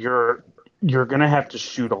that, you're gonna have to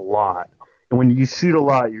shoot a lot. And when you shoot a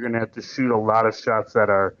lot, you're gonna have to shoot a lot of shots that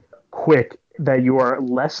are quick, that you are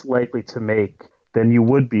less likely to make than you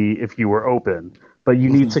would be if you were open. But you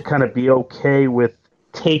need Mhm. to kind of be okay with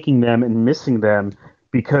taking them and missing them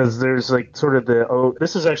because there's like sort of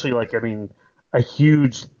this is actually like, I mean, a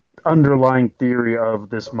huge underlying theory of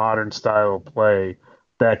this modern style of play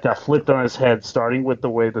that got flipped on his head, starting with the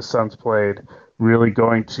way the Suns played, really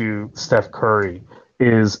going to Steph Curry,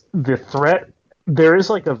 is the threat. There is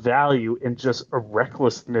like a value in just a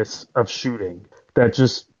recklessness of shooting that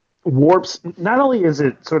just warps. Not only is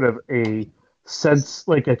it sort of a sense,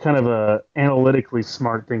 like a kind of a analytically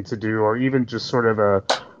smart thing to do, or even just sort of a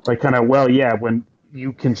like kind of, well, yeah, when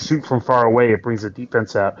you can shoot from far away, it brings the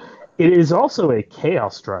defense out. It is also a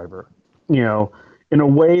chaos driver, you know, in a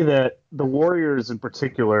way that the Warriors in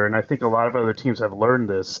particular, and I think a lot of other teams have learned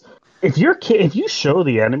this. If you show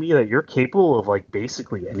the enemy that you're capable of like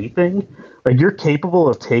basically anything, like you're capable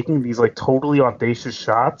of taking these like totally audacious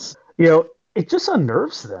shots, it just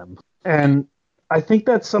unnerves them. And I think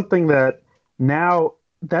that's something that now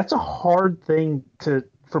that's a hard thing to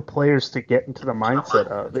for players to get into the mindset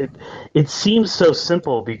of. It seems so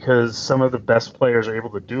simple because some of the best players are able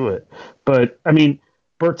to do it. But I mean,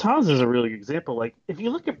 Bertans is a really good example. Like if you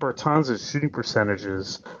look at Bertans' shooting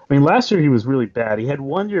percentages, I mean, last year he was really bad. He had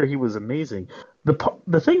one year he was amazing.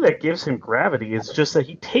 The thing that gives him gravity is just that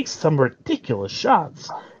he takes some ridiculous shots.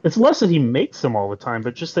 It's less that he makes them all the time,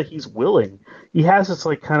 but just that he's willing. He has this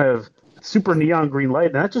like kind of super neon green light,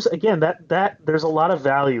 and that just again that there's a lot of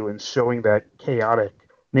value in showing that chaotic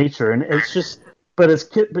nature, and it's just but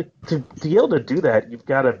to be able to do that, you've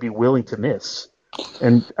got to be willing to miss.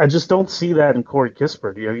 And I just don't see that in Corey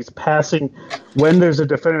Kispert. He's passing when there's a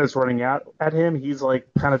defender that's running out at him. He's like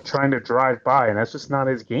kind of trying to drive by, and that's just not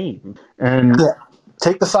his game. And Yeah,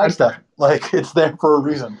 take the I, sidestep. Like it's there for a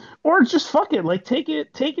reason. or just fuck it, like take it,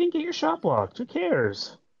 and get your shot blocked. Who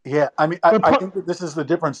cares? Yeah, I mean, I think that this is the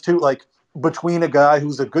difference too. Like between a guy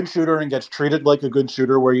who's a good shooter and gets treated like a good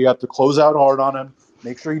shooter, where you have to close out hard on him,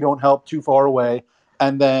 make sure you don't help too far away,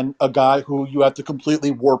 and then a guy who you have to completely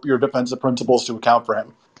warp your defensive principles to account for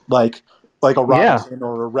him, like like a Yeah, Robinson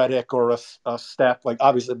or a Redick or a Steph. Like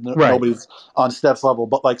obviously right. nobody's on Steph's level,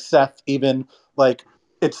 but like Seth, even like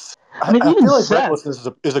it's. I mean, I even feel like Seth. recklessness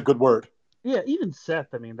is a good word. Yeah, even Seth.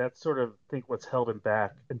 I mean, that's sort of I think what's held him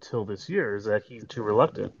back until this year is that he's too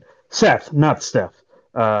reluctant. Seth, not Steph.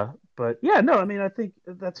 But yeah, no. I mean, I think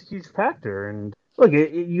that's a huge factor. And look,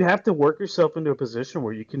 you have to work yourself into a position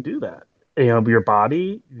where you can do that. Your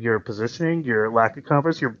body, your positioning, your lack of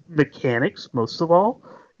confidence, your mechanics, most of all.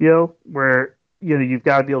 Where you've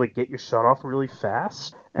got to be able to get your shot off really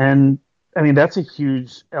fast. And I mean, that's a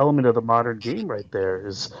huge element of the modern game right there.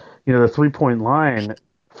 Is the 3-point line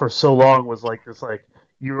for so long was like this, like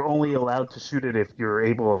you're only allowed to shoot it if you're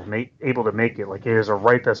able to make it, like there's a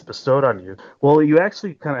right that's bestowed on you. Well, you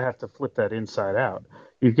actually kind of have to flip that inside out.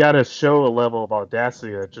 You've got to show a level of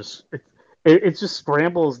audacity that it just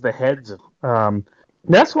scrambles the heads of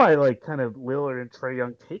that's why like kind of Lillard and Trey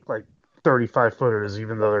Young take like 35 footers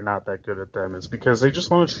even though they're not that good at them, is because they just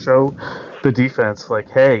want to show the defense like,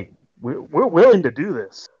 hey, we're willing to do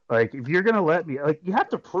this. Like if you're gonna let me, like you have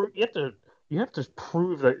to prove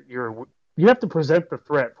that you have to present the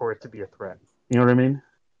threat for it to be a threat. You know what I mean?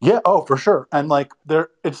 Yeah, oh, for sure. And like there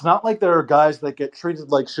it's not like there are guys that get treated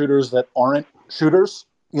like shooters that aren't shooters,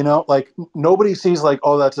 Like nobody sees like,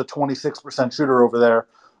 oh, that's a 26% shooter over there,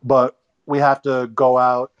 but we have to go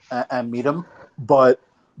out and meet him. But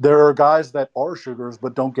there are guys that are shooters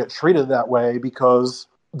but don't get treated that way because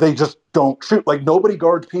they just don't shoot. Like nobody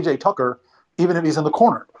guards PJ Tucker even if he's in the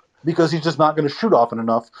corner because he's just not going to shoot often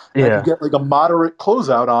enough. And if you Yeah. get like a moderate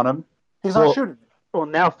closeout on him, he's not Well, shooting. well,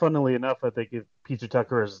 now, funnily enough, I think if PJ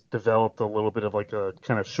Tucker has developed a little bit of like a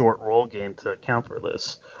kind of short roll game to account for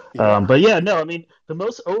this. Yeah. But yeah, no, I mean the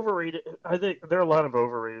most overrated. I think there are a lot of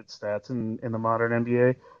overrated stats in the modern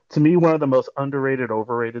NBA. To me, one of the most underrated,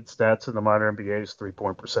 overrated stats in the modern NBA is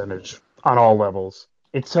 3-point percentage on all levels.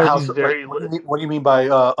 It tells How you so, like very. what do you mean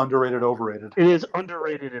by underrated, overrated? It is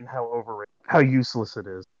underrated in how overrated, how useless it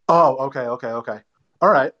is. Oh, okay. All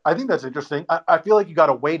right. I think that's interesting. I feel like you got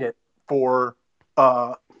to weight it for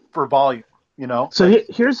uh for volume. So Like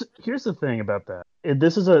here's the thing about that. And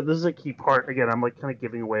this is a key part. Again, I'm like kind of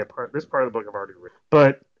giving away a part. This part of the book I've already read.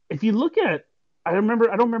 But if you look at, I don't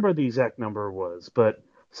remember the exact number it was, but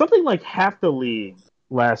something like half the league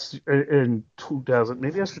last in 2000.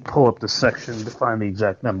 Maybe I should pull up the section to find the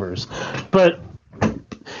exact numbers. But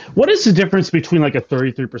what is the difference between like a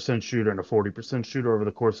 33% shooter and a 40% shooter over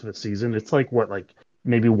the course of a season? It's like what, like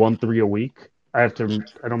maybe 1 3 a week. I don't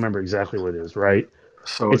remember exactly what it is, right?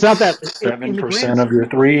 So It's not that it's in seven the grand. percent of your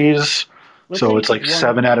threes. Let's say So you it's take like one.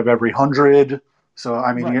 7 out of every 100. So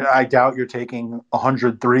I mean, Right. I doubt you're taking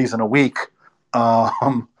 100 threes in a week.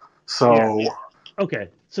 Um, Yeah. so Okay.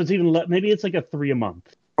 So it's even maybe it's like a three a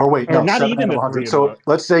month, or wait, or no, not seven out even of a three 100. a So month.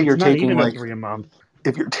 let's say It's you're not taking even a like three a month.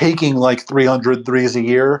 if you're taking like 300 threes a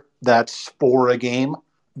year, that's 4 a game. Hmm.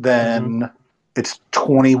 Then it's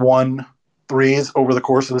 21 threes over the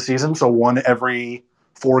course of the season. So one every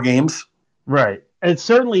 4 games. Right. It's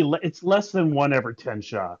certainly it's less than one every 10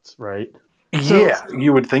 shots, right? So Yeah,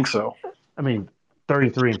 you would think so. I mean,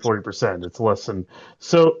 33 and 40%. It's less than.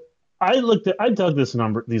 So I dug these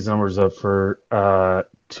numbers up for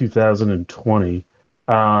 2020.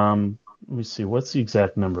 Let me see, what's the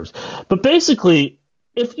exact numbers? But basically,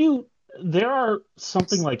 if you there are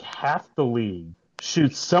something like half the league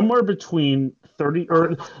shoots somewhere between 30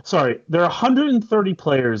 or sorry, there are 130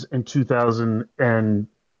 players in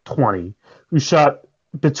 2020 who shot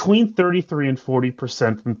between 33 and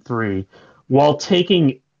 40% from three while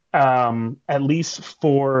taking at least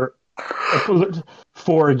four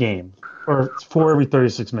a game or four every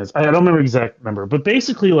 36 minutes. I don't remember the exact number, but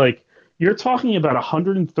basically, like you're talking about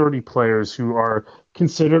 130 players who are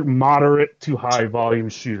considered moderate to high volume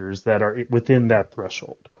shooters that are within that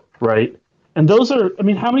threshold, right? And those are, I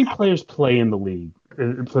mean, how many players play in the league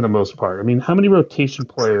for the most part? I mean, how many rotation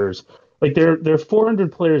players? Like there are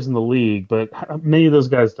 400 players in the league, but many of those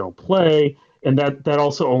guys don't play, and that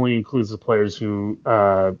also only includes the players who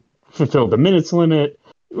fulfill the minutes limit.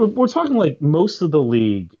 We're talking like most of the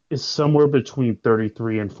league is somewhere between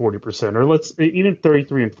 33 and 40%, or let's even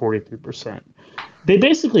 33 and 43%. They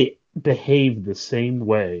basically behave the same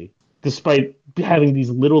way despite having these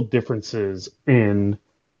little differences in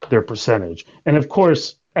their percentage. And of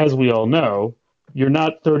course, as we all know, you're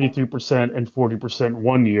not 33% and 40%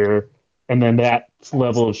 one year and then that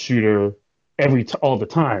level of shooter all the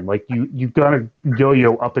time. Like you've got to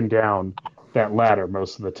yo-yo up and down that ladder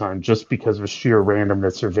most of the time just because of sheer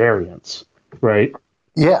randomness or variance, right?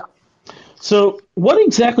 Yeah. So, what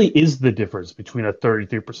exactly is the difference between a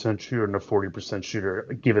 33% shooter and a 40% shooter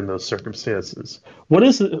given those circumstances? What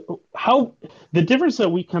is how the difference that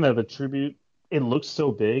we kind of attribute it looks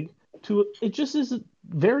so big to it just isn't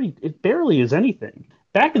it barely is anything.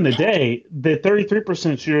 Back in the day, the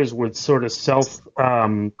 33% shooters would sort of self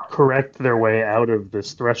correct their way out of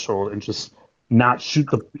this threshold and just not shoot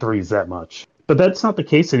the threes that much. But that's not the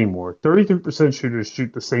case anymore. 33% shooters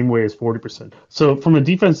shoot the same way as 40%. So, from a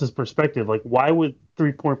defense's perspective, like, why would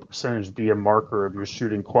 3 point percentage be a marker of your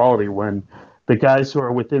shooting quality when the guys who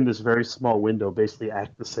are within this very small window basically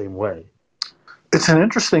act the same way? It's an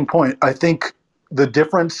interesting point. I think the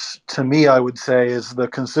difference to me, I would say, is the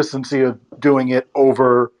consistency of doing it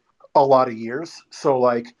over a lot of years. So,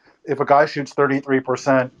 like, if a guy shoots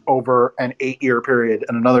 33% over an 8 year period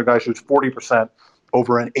and another guy shoots 40%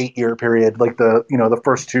 over an 8 year period, like the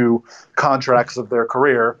first two contracts of their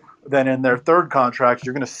career, then in their third contract,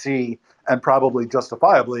 you're going to see, and probably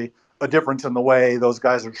justifiably, a difference in the way those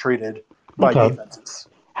guys are treated by Okay. defenses.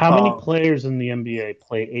 How many Um, players in the NBA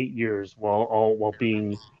play 8 years while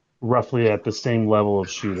being roughly at the same level of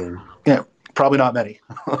shooting? yeah, probably not many.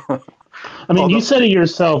 I mean, you Although, said it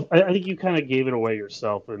yourself. I think you kind of gave it away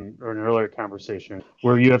yourself in an earlier conversation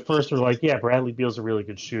where you at first were like, "Yeah, Bradley Beal's a really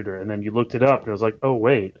good shooter," and then you looked it up and it was like, "Oh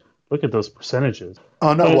wait, look at those percentages."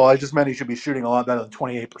 oh no, well, But I just meant he should be shooting a lot better than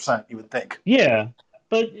 28%. You would think. yeah,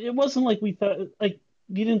 but it wasn't like we thought. Like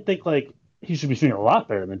you didn't think like he should be shooting a lot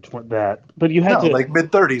better than that. But you had No, to like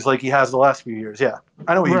mid 30s, like he has the last few years. Yeah,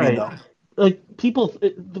 I know what you mean right. though. Like people,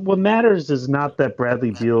 what matters is not that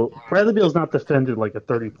Bradley Beal's not defended like a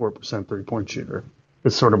 34% 3 point shooter.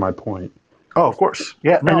 Is sort of my point. Oh, of course.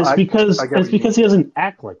 Yeah, And no, I get what you mean. he doesn't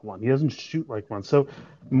act like one. He doesn't shoot like one. So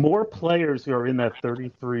more players who are in that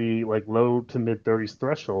 33, like low to mid 30s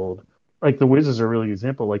threshold, like the Wizards are really an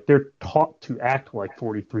example. Like they're taught to act like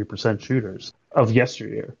 43% shooters of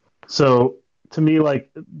yesteryear. So to me, like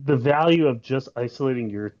the value of just isolating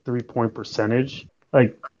your 3 point percentage,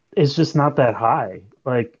 like is just not that high.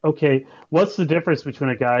 Like, okay, what's the difference between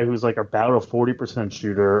a guy who's like about a 40%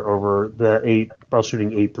 shooter over the while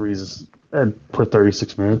shooting eight threes and per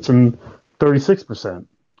 36 minutes and 36%?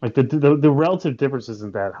 Like the relative difference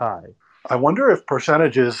isn't that high. I wonder if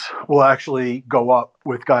percentages will actually go up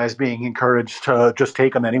with guys being encouraged to just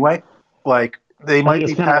take them anyway. Like they I think might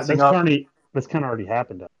it's be kind of passing up. that's kind of already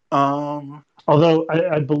happened. Um, Although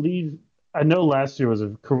I believe I know last year was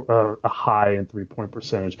a high in 3-point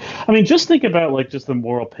percentage. I mean, just think about like just the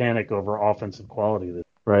moral panic over offensive quality,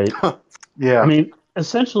 right? I yeah, mean,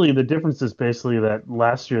 essentially the difference is basically that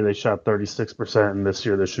last year they shot 36% and this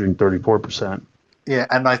year they're shooting 34%. yeah,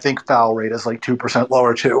 and I think foul rate is like 2%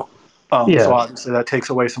 lower too. So Yeah, obviously that takes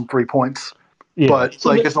away some 3 points. yeah. But So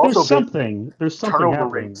like it's there's also been something turnover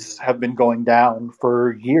happening. rates have been going down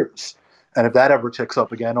for years, and if that ever ticks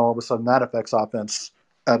up again, all of a sudden that affects offense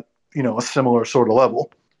at a similar sort of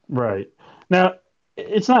level. Right. Now,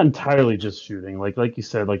 it's not entirely just shooting. Like you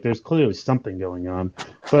said, like there's clearly something going on,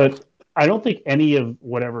 but I don't think any of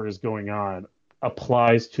whatever is going on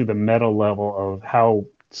applies to the meta level of how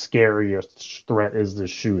scary a threat is this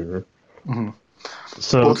shooter. Mm-hmm. Well,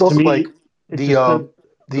 So it's to also like me, it the just the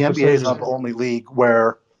the NBA is not percentages. the only league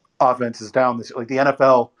where offense is down this year. Like the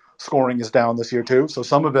NFL scoring is down this year too. So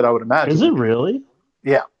some of it, I would Is it imagine, really?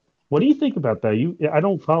 yeah. What do you think about that? I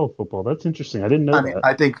don't follow football. That's interesting. I didn't know I mean, that.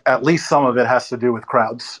 I think at least some of it has to do with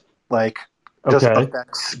crowds. Like, just Okay.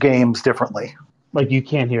 affects games differently. Like you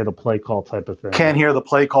can't hear the play call type of thing. Can't hear the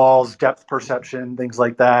play calls, depth perception, things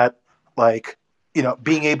like that. Like,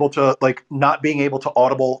 being able to like not being able to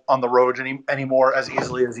audible on the road anymore as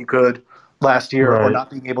easily as you could last year, or Right. not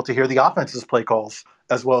being able to hear the offense's play calls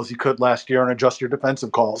as well as you could last year and adjust your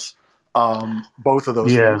defensive calls. Both of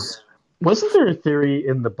those Yeah. things. Wasn't there a theory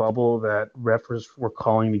in the bubble that refs were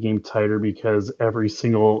calling the game tighter because every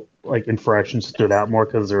single like infraction stood out more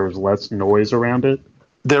because there was less noise around it?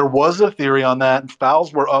 There was a theory on that.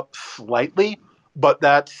 Fouls were up slightly, but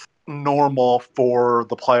that's normal for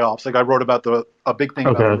the playoffs. Like I wrote about a big thing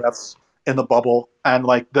about the Okay. refs in the bubble, and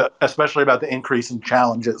like especially about the increase in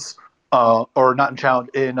challenges, or not in challenge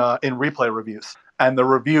in replay reviews. And the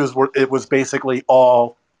reviews were it was basically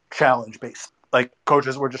all challenge based. Like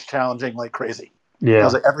coaches were just challenging like crazy. I was Yeah.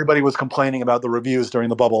 like everybody was complaining about the reviews during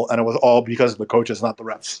the bubble, and it was all because of the coaches, not the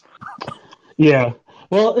refs. Yeah.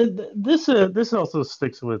 Well, this also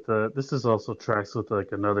sticks with this is also tracks with like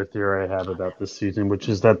another theory I have about this season, which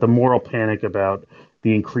is that the moral panic about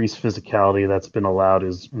the increased physicality that's been allowed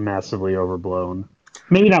is massively overblown.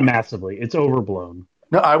 Maybe not massively, it's overblown.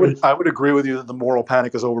 No, I would It's I would agree with you that the moral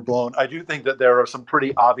panic is overblown. I do think that there are some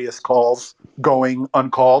pretty obvious calls going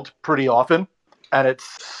uncalled pretty often, and it's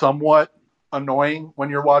somewhat annoying when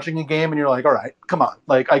you're watching a game and you're like, "All right, come on."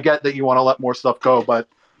 Like I get that you want to let more stuff go, but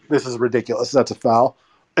this is ridiculous. That's a foul.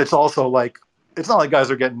 It's also like it's not like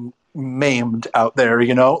guys are getting maimed out there,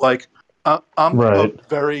 Like I'm a right.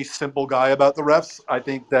 very simple guy about the refs. I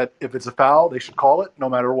think that if it's a foul, they should call it no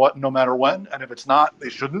matter what, no matter when, and if it's not, they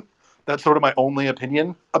shouldn't. That's sort of my only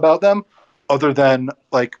opinion about them, other than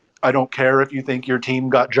like I don't care if you think your team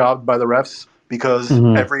got jobbed by the refs because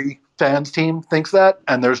Hmm. every fans team thinks that,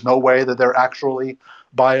 and there's no way that they're actually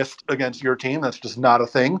biased against your team. That's just not a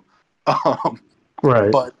thing. Um,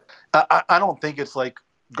 Right. but I don't think it's like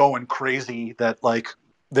going crazy that like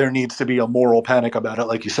there needs to be a moral panic about it,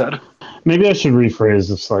 like you said. Maybe I should rephrase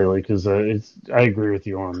this slightly because I agree with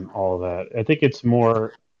you on all of that. I think it's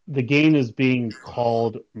more the game is being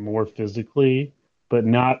called more physically, but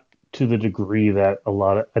not to the degree that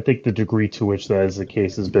I think the degree to which that is the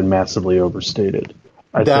case has been massively overstated.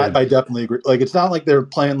 I That think. I definitely agree. Like it's not like they're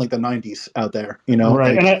playing like the '90s out there,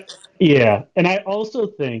 Right. Like And I also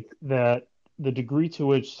think that the degree to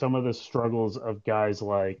which some of the struggles of guys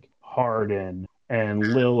like Harden and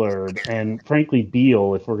Lillard and frankly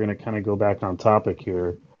Beal, if we're going to kind of go back on topic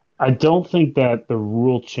here, I don't think that the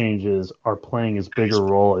rule changes are playing as big a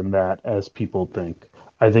role in that as people think.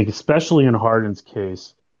 I think especially in Harden's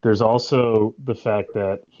case, there's also the fact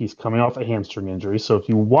that he's coming off a hamstring injury. So if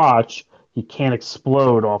you watch, he can't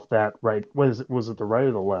explode off that right. Was it the right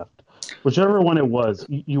or the left? Whichever one it was,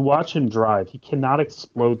 you watch him drive. He cannot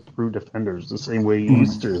explode through defenders the same way he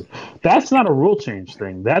used to. That's not a rule change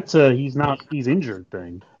thing. That's a he's injured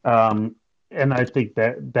thing. And I think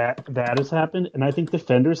that has happened. And I think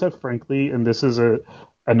defenders have frankly, and this is a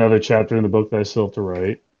another chapter in the book that I still have to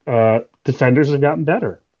write. Defenders have gotten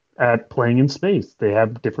better at playing in space. They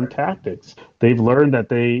have different tactics. They've learned that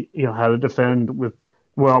they how to defend with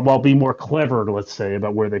while being more clever, let's say,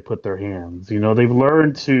 about where they put their hands. They've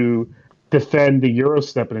learned to defend the Euro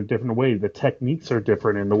step in a different way. The techniques are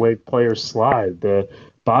different in the way players slide. The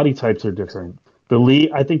body types are different.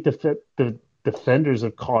 I think the defenders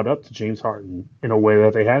have caught up to James Harden in a way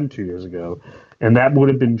that they hadn't 2 years ago, and that would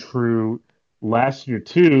have been true last year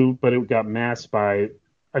too, but it got masked by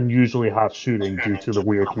unusually hot shooting due to the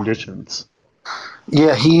weird conditions.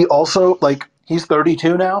 Yeah, he also like he's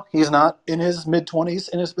 32 now. He's not in his mid 20s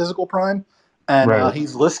in his physical prime, And Right.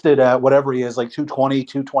 he's listed at whatever he is, like 220,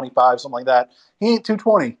 225, something like that. He ain't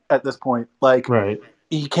 220 at this point. Like, Right.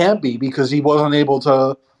 he can't be because he wasn't able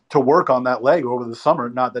to work on that leg over the summer.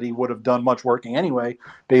 Not that he would have done much working anyway,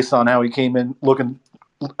 based on how he came in looking,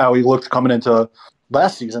 how he looked coming into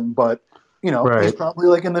last season. But he's Right. probably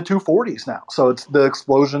like in the 240s now. So it's the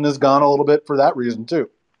explosion has gone a little bit for that reason too.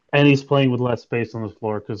 And he's playing with less space on the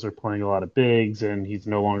floor because they're playing a lot of bigs, and he's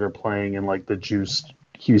no longer playing in like the juiced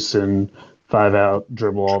Houston 5 out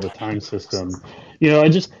dribble all the time system. I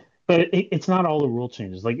just, but it's not all the rule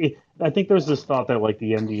changes. I think there's this thought that like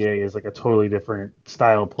the NBA is like a totally different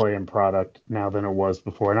style of play and product now than it was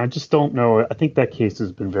before, and I just don't know. I think that case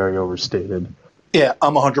has been very overstated. Yeah,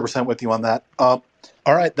 I'm 100% with you on that. All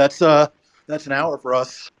right, that's an hour for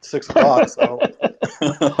us, 6 o'clock. So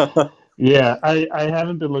Yeah, I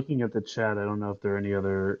haven't been looking at the chat. I don't know if there are any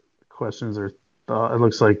other questions or it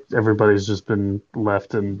looks like everybody's just been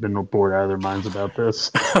left and been bored out of their minds about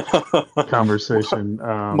this conversation.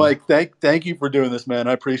 Mike, thank you for doing this, man.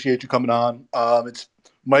 I appreciate you coming on. It's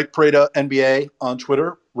Mike Prada NBA on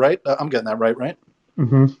Twitter, right? I'm getting that right, right?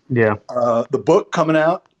 Yeah, The book coming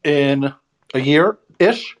out in a year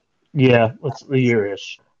ish. yeah, it's a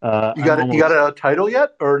year-ish. You I'm got it. You got almost a title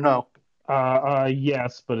yet, or no?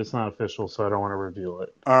 yes, but it's not official, so I don't want to reveal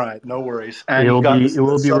it. All right, no worries. And It you will got be this it the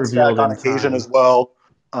will be Substack revealed on in occasion time. as well.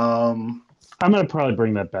 Um, I'm gonna probably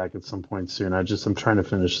bring that back at some point soon. I'm trying to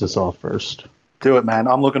finish this off first. do it, man.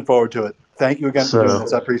 I'm looking forward to it. Thank you again for doing So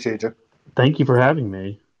this. I appreciate you. thank you for having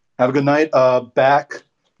me. Have a good night. Back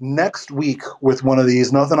next week with one of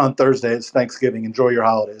these. Nothing on Thursday. It's Thanksgiving. Enjoy your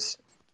holidays.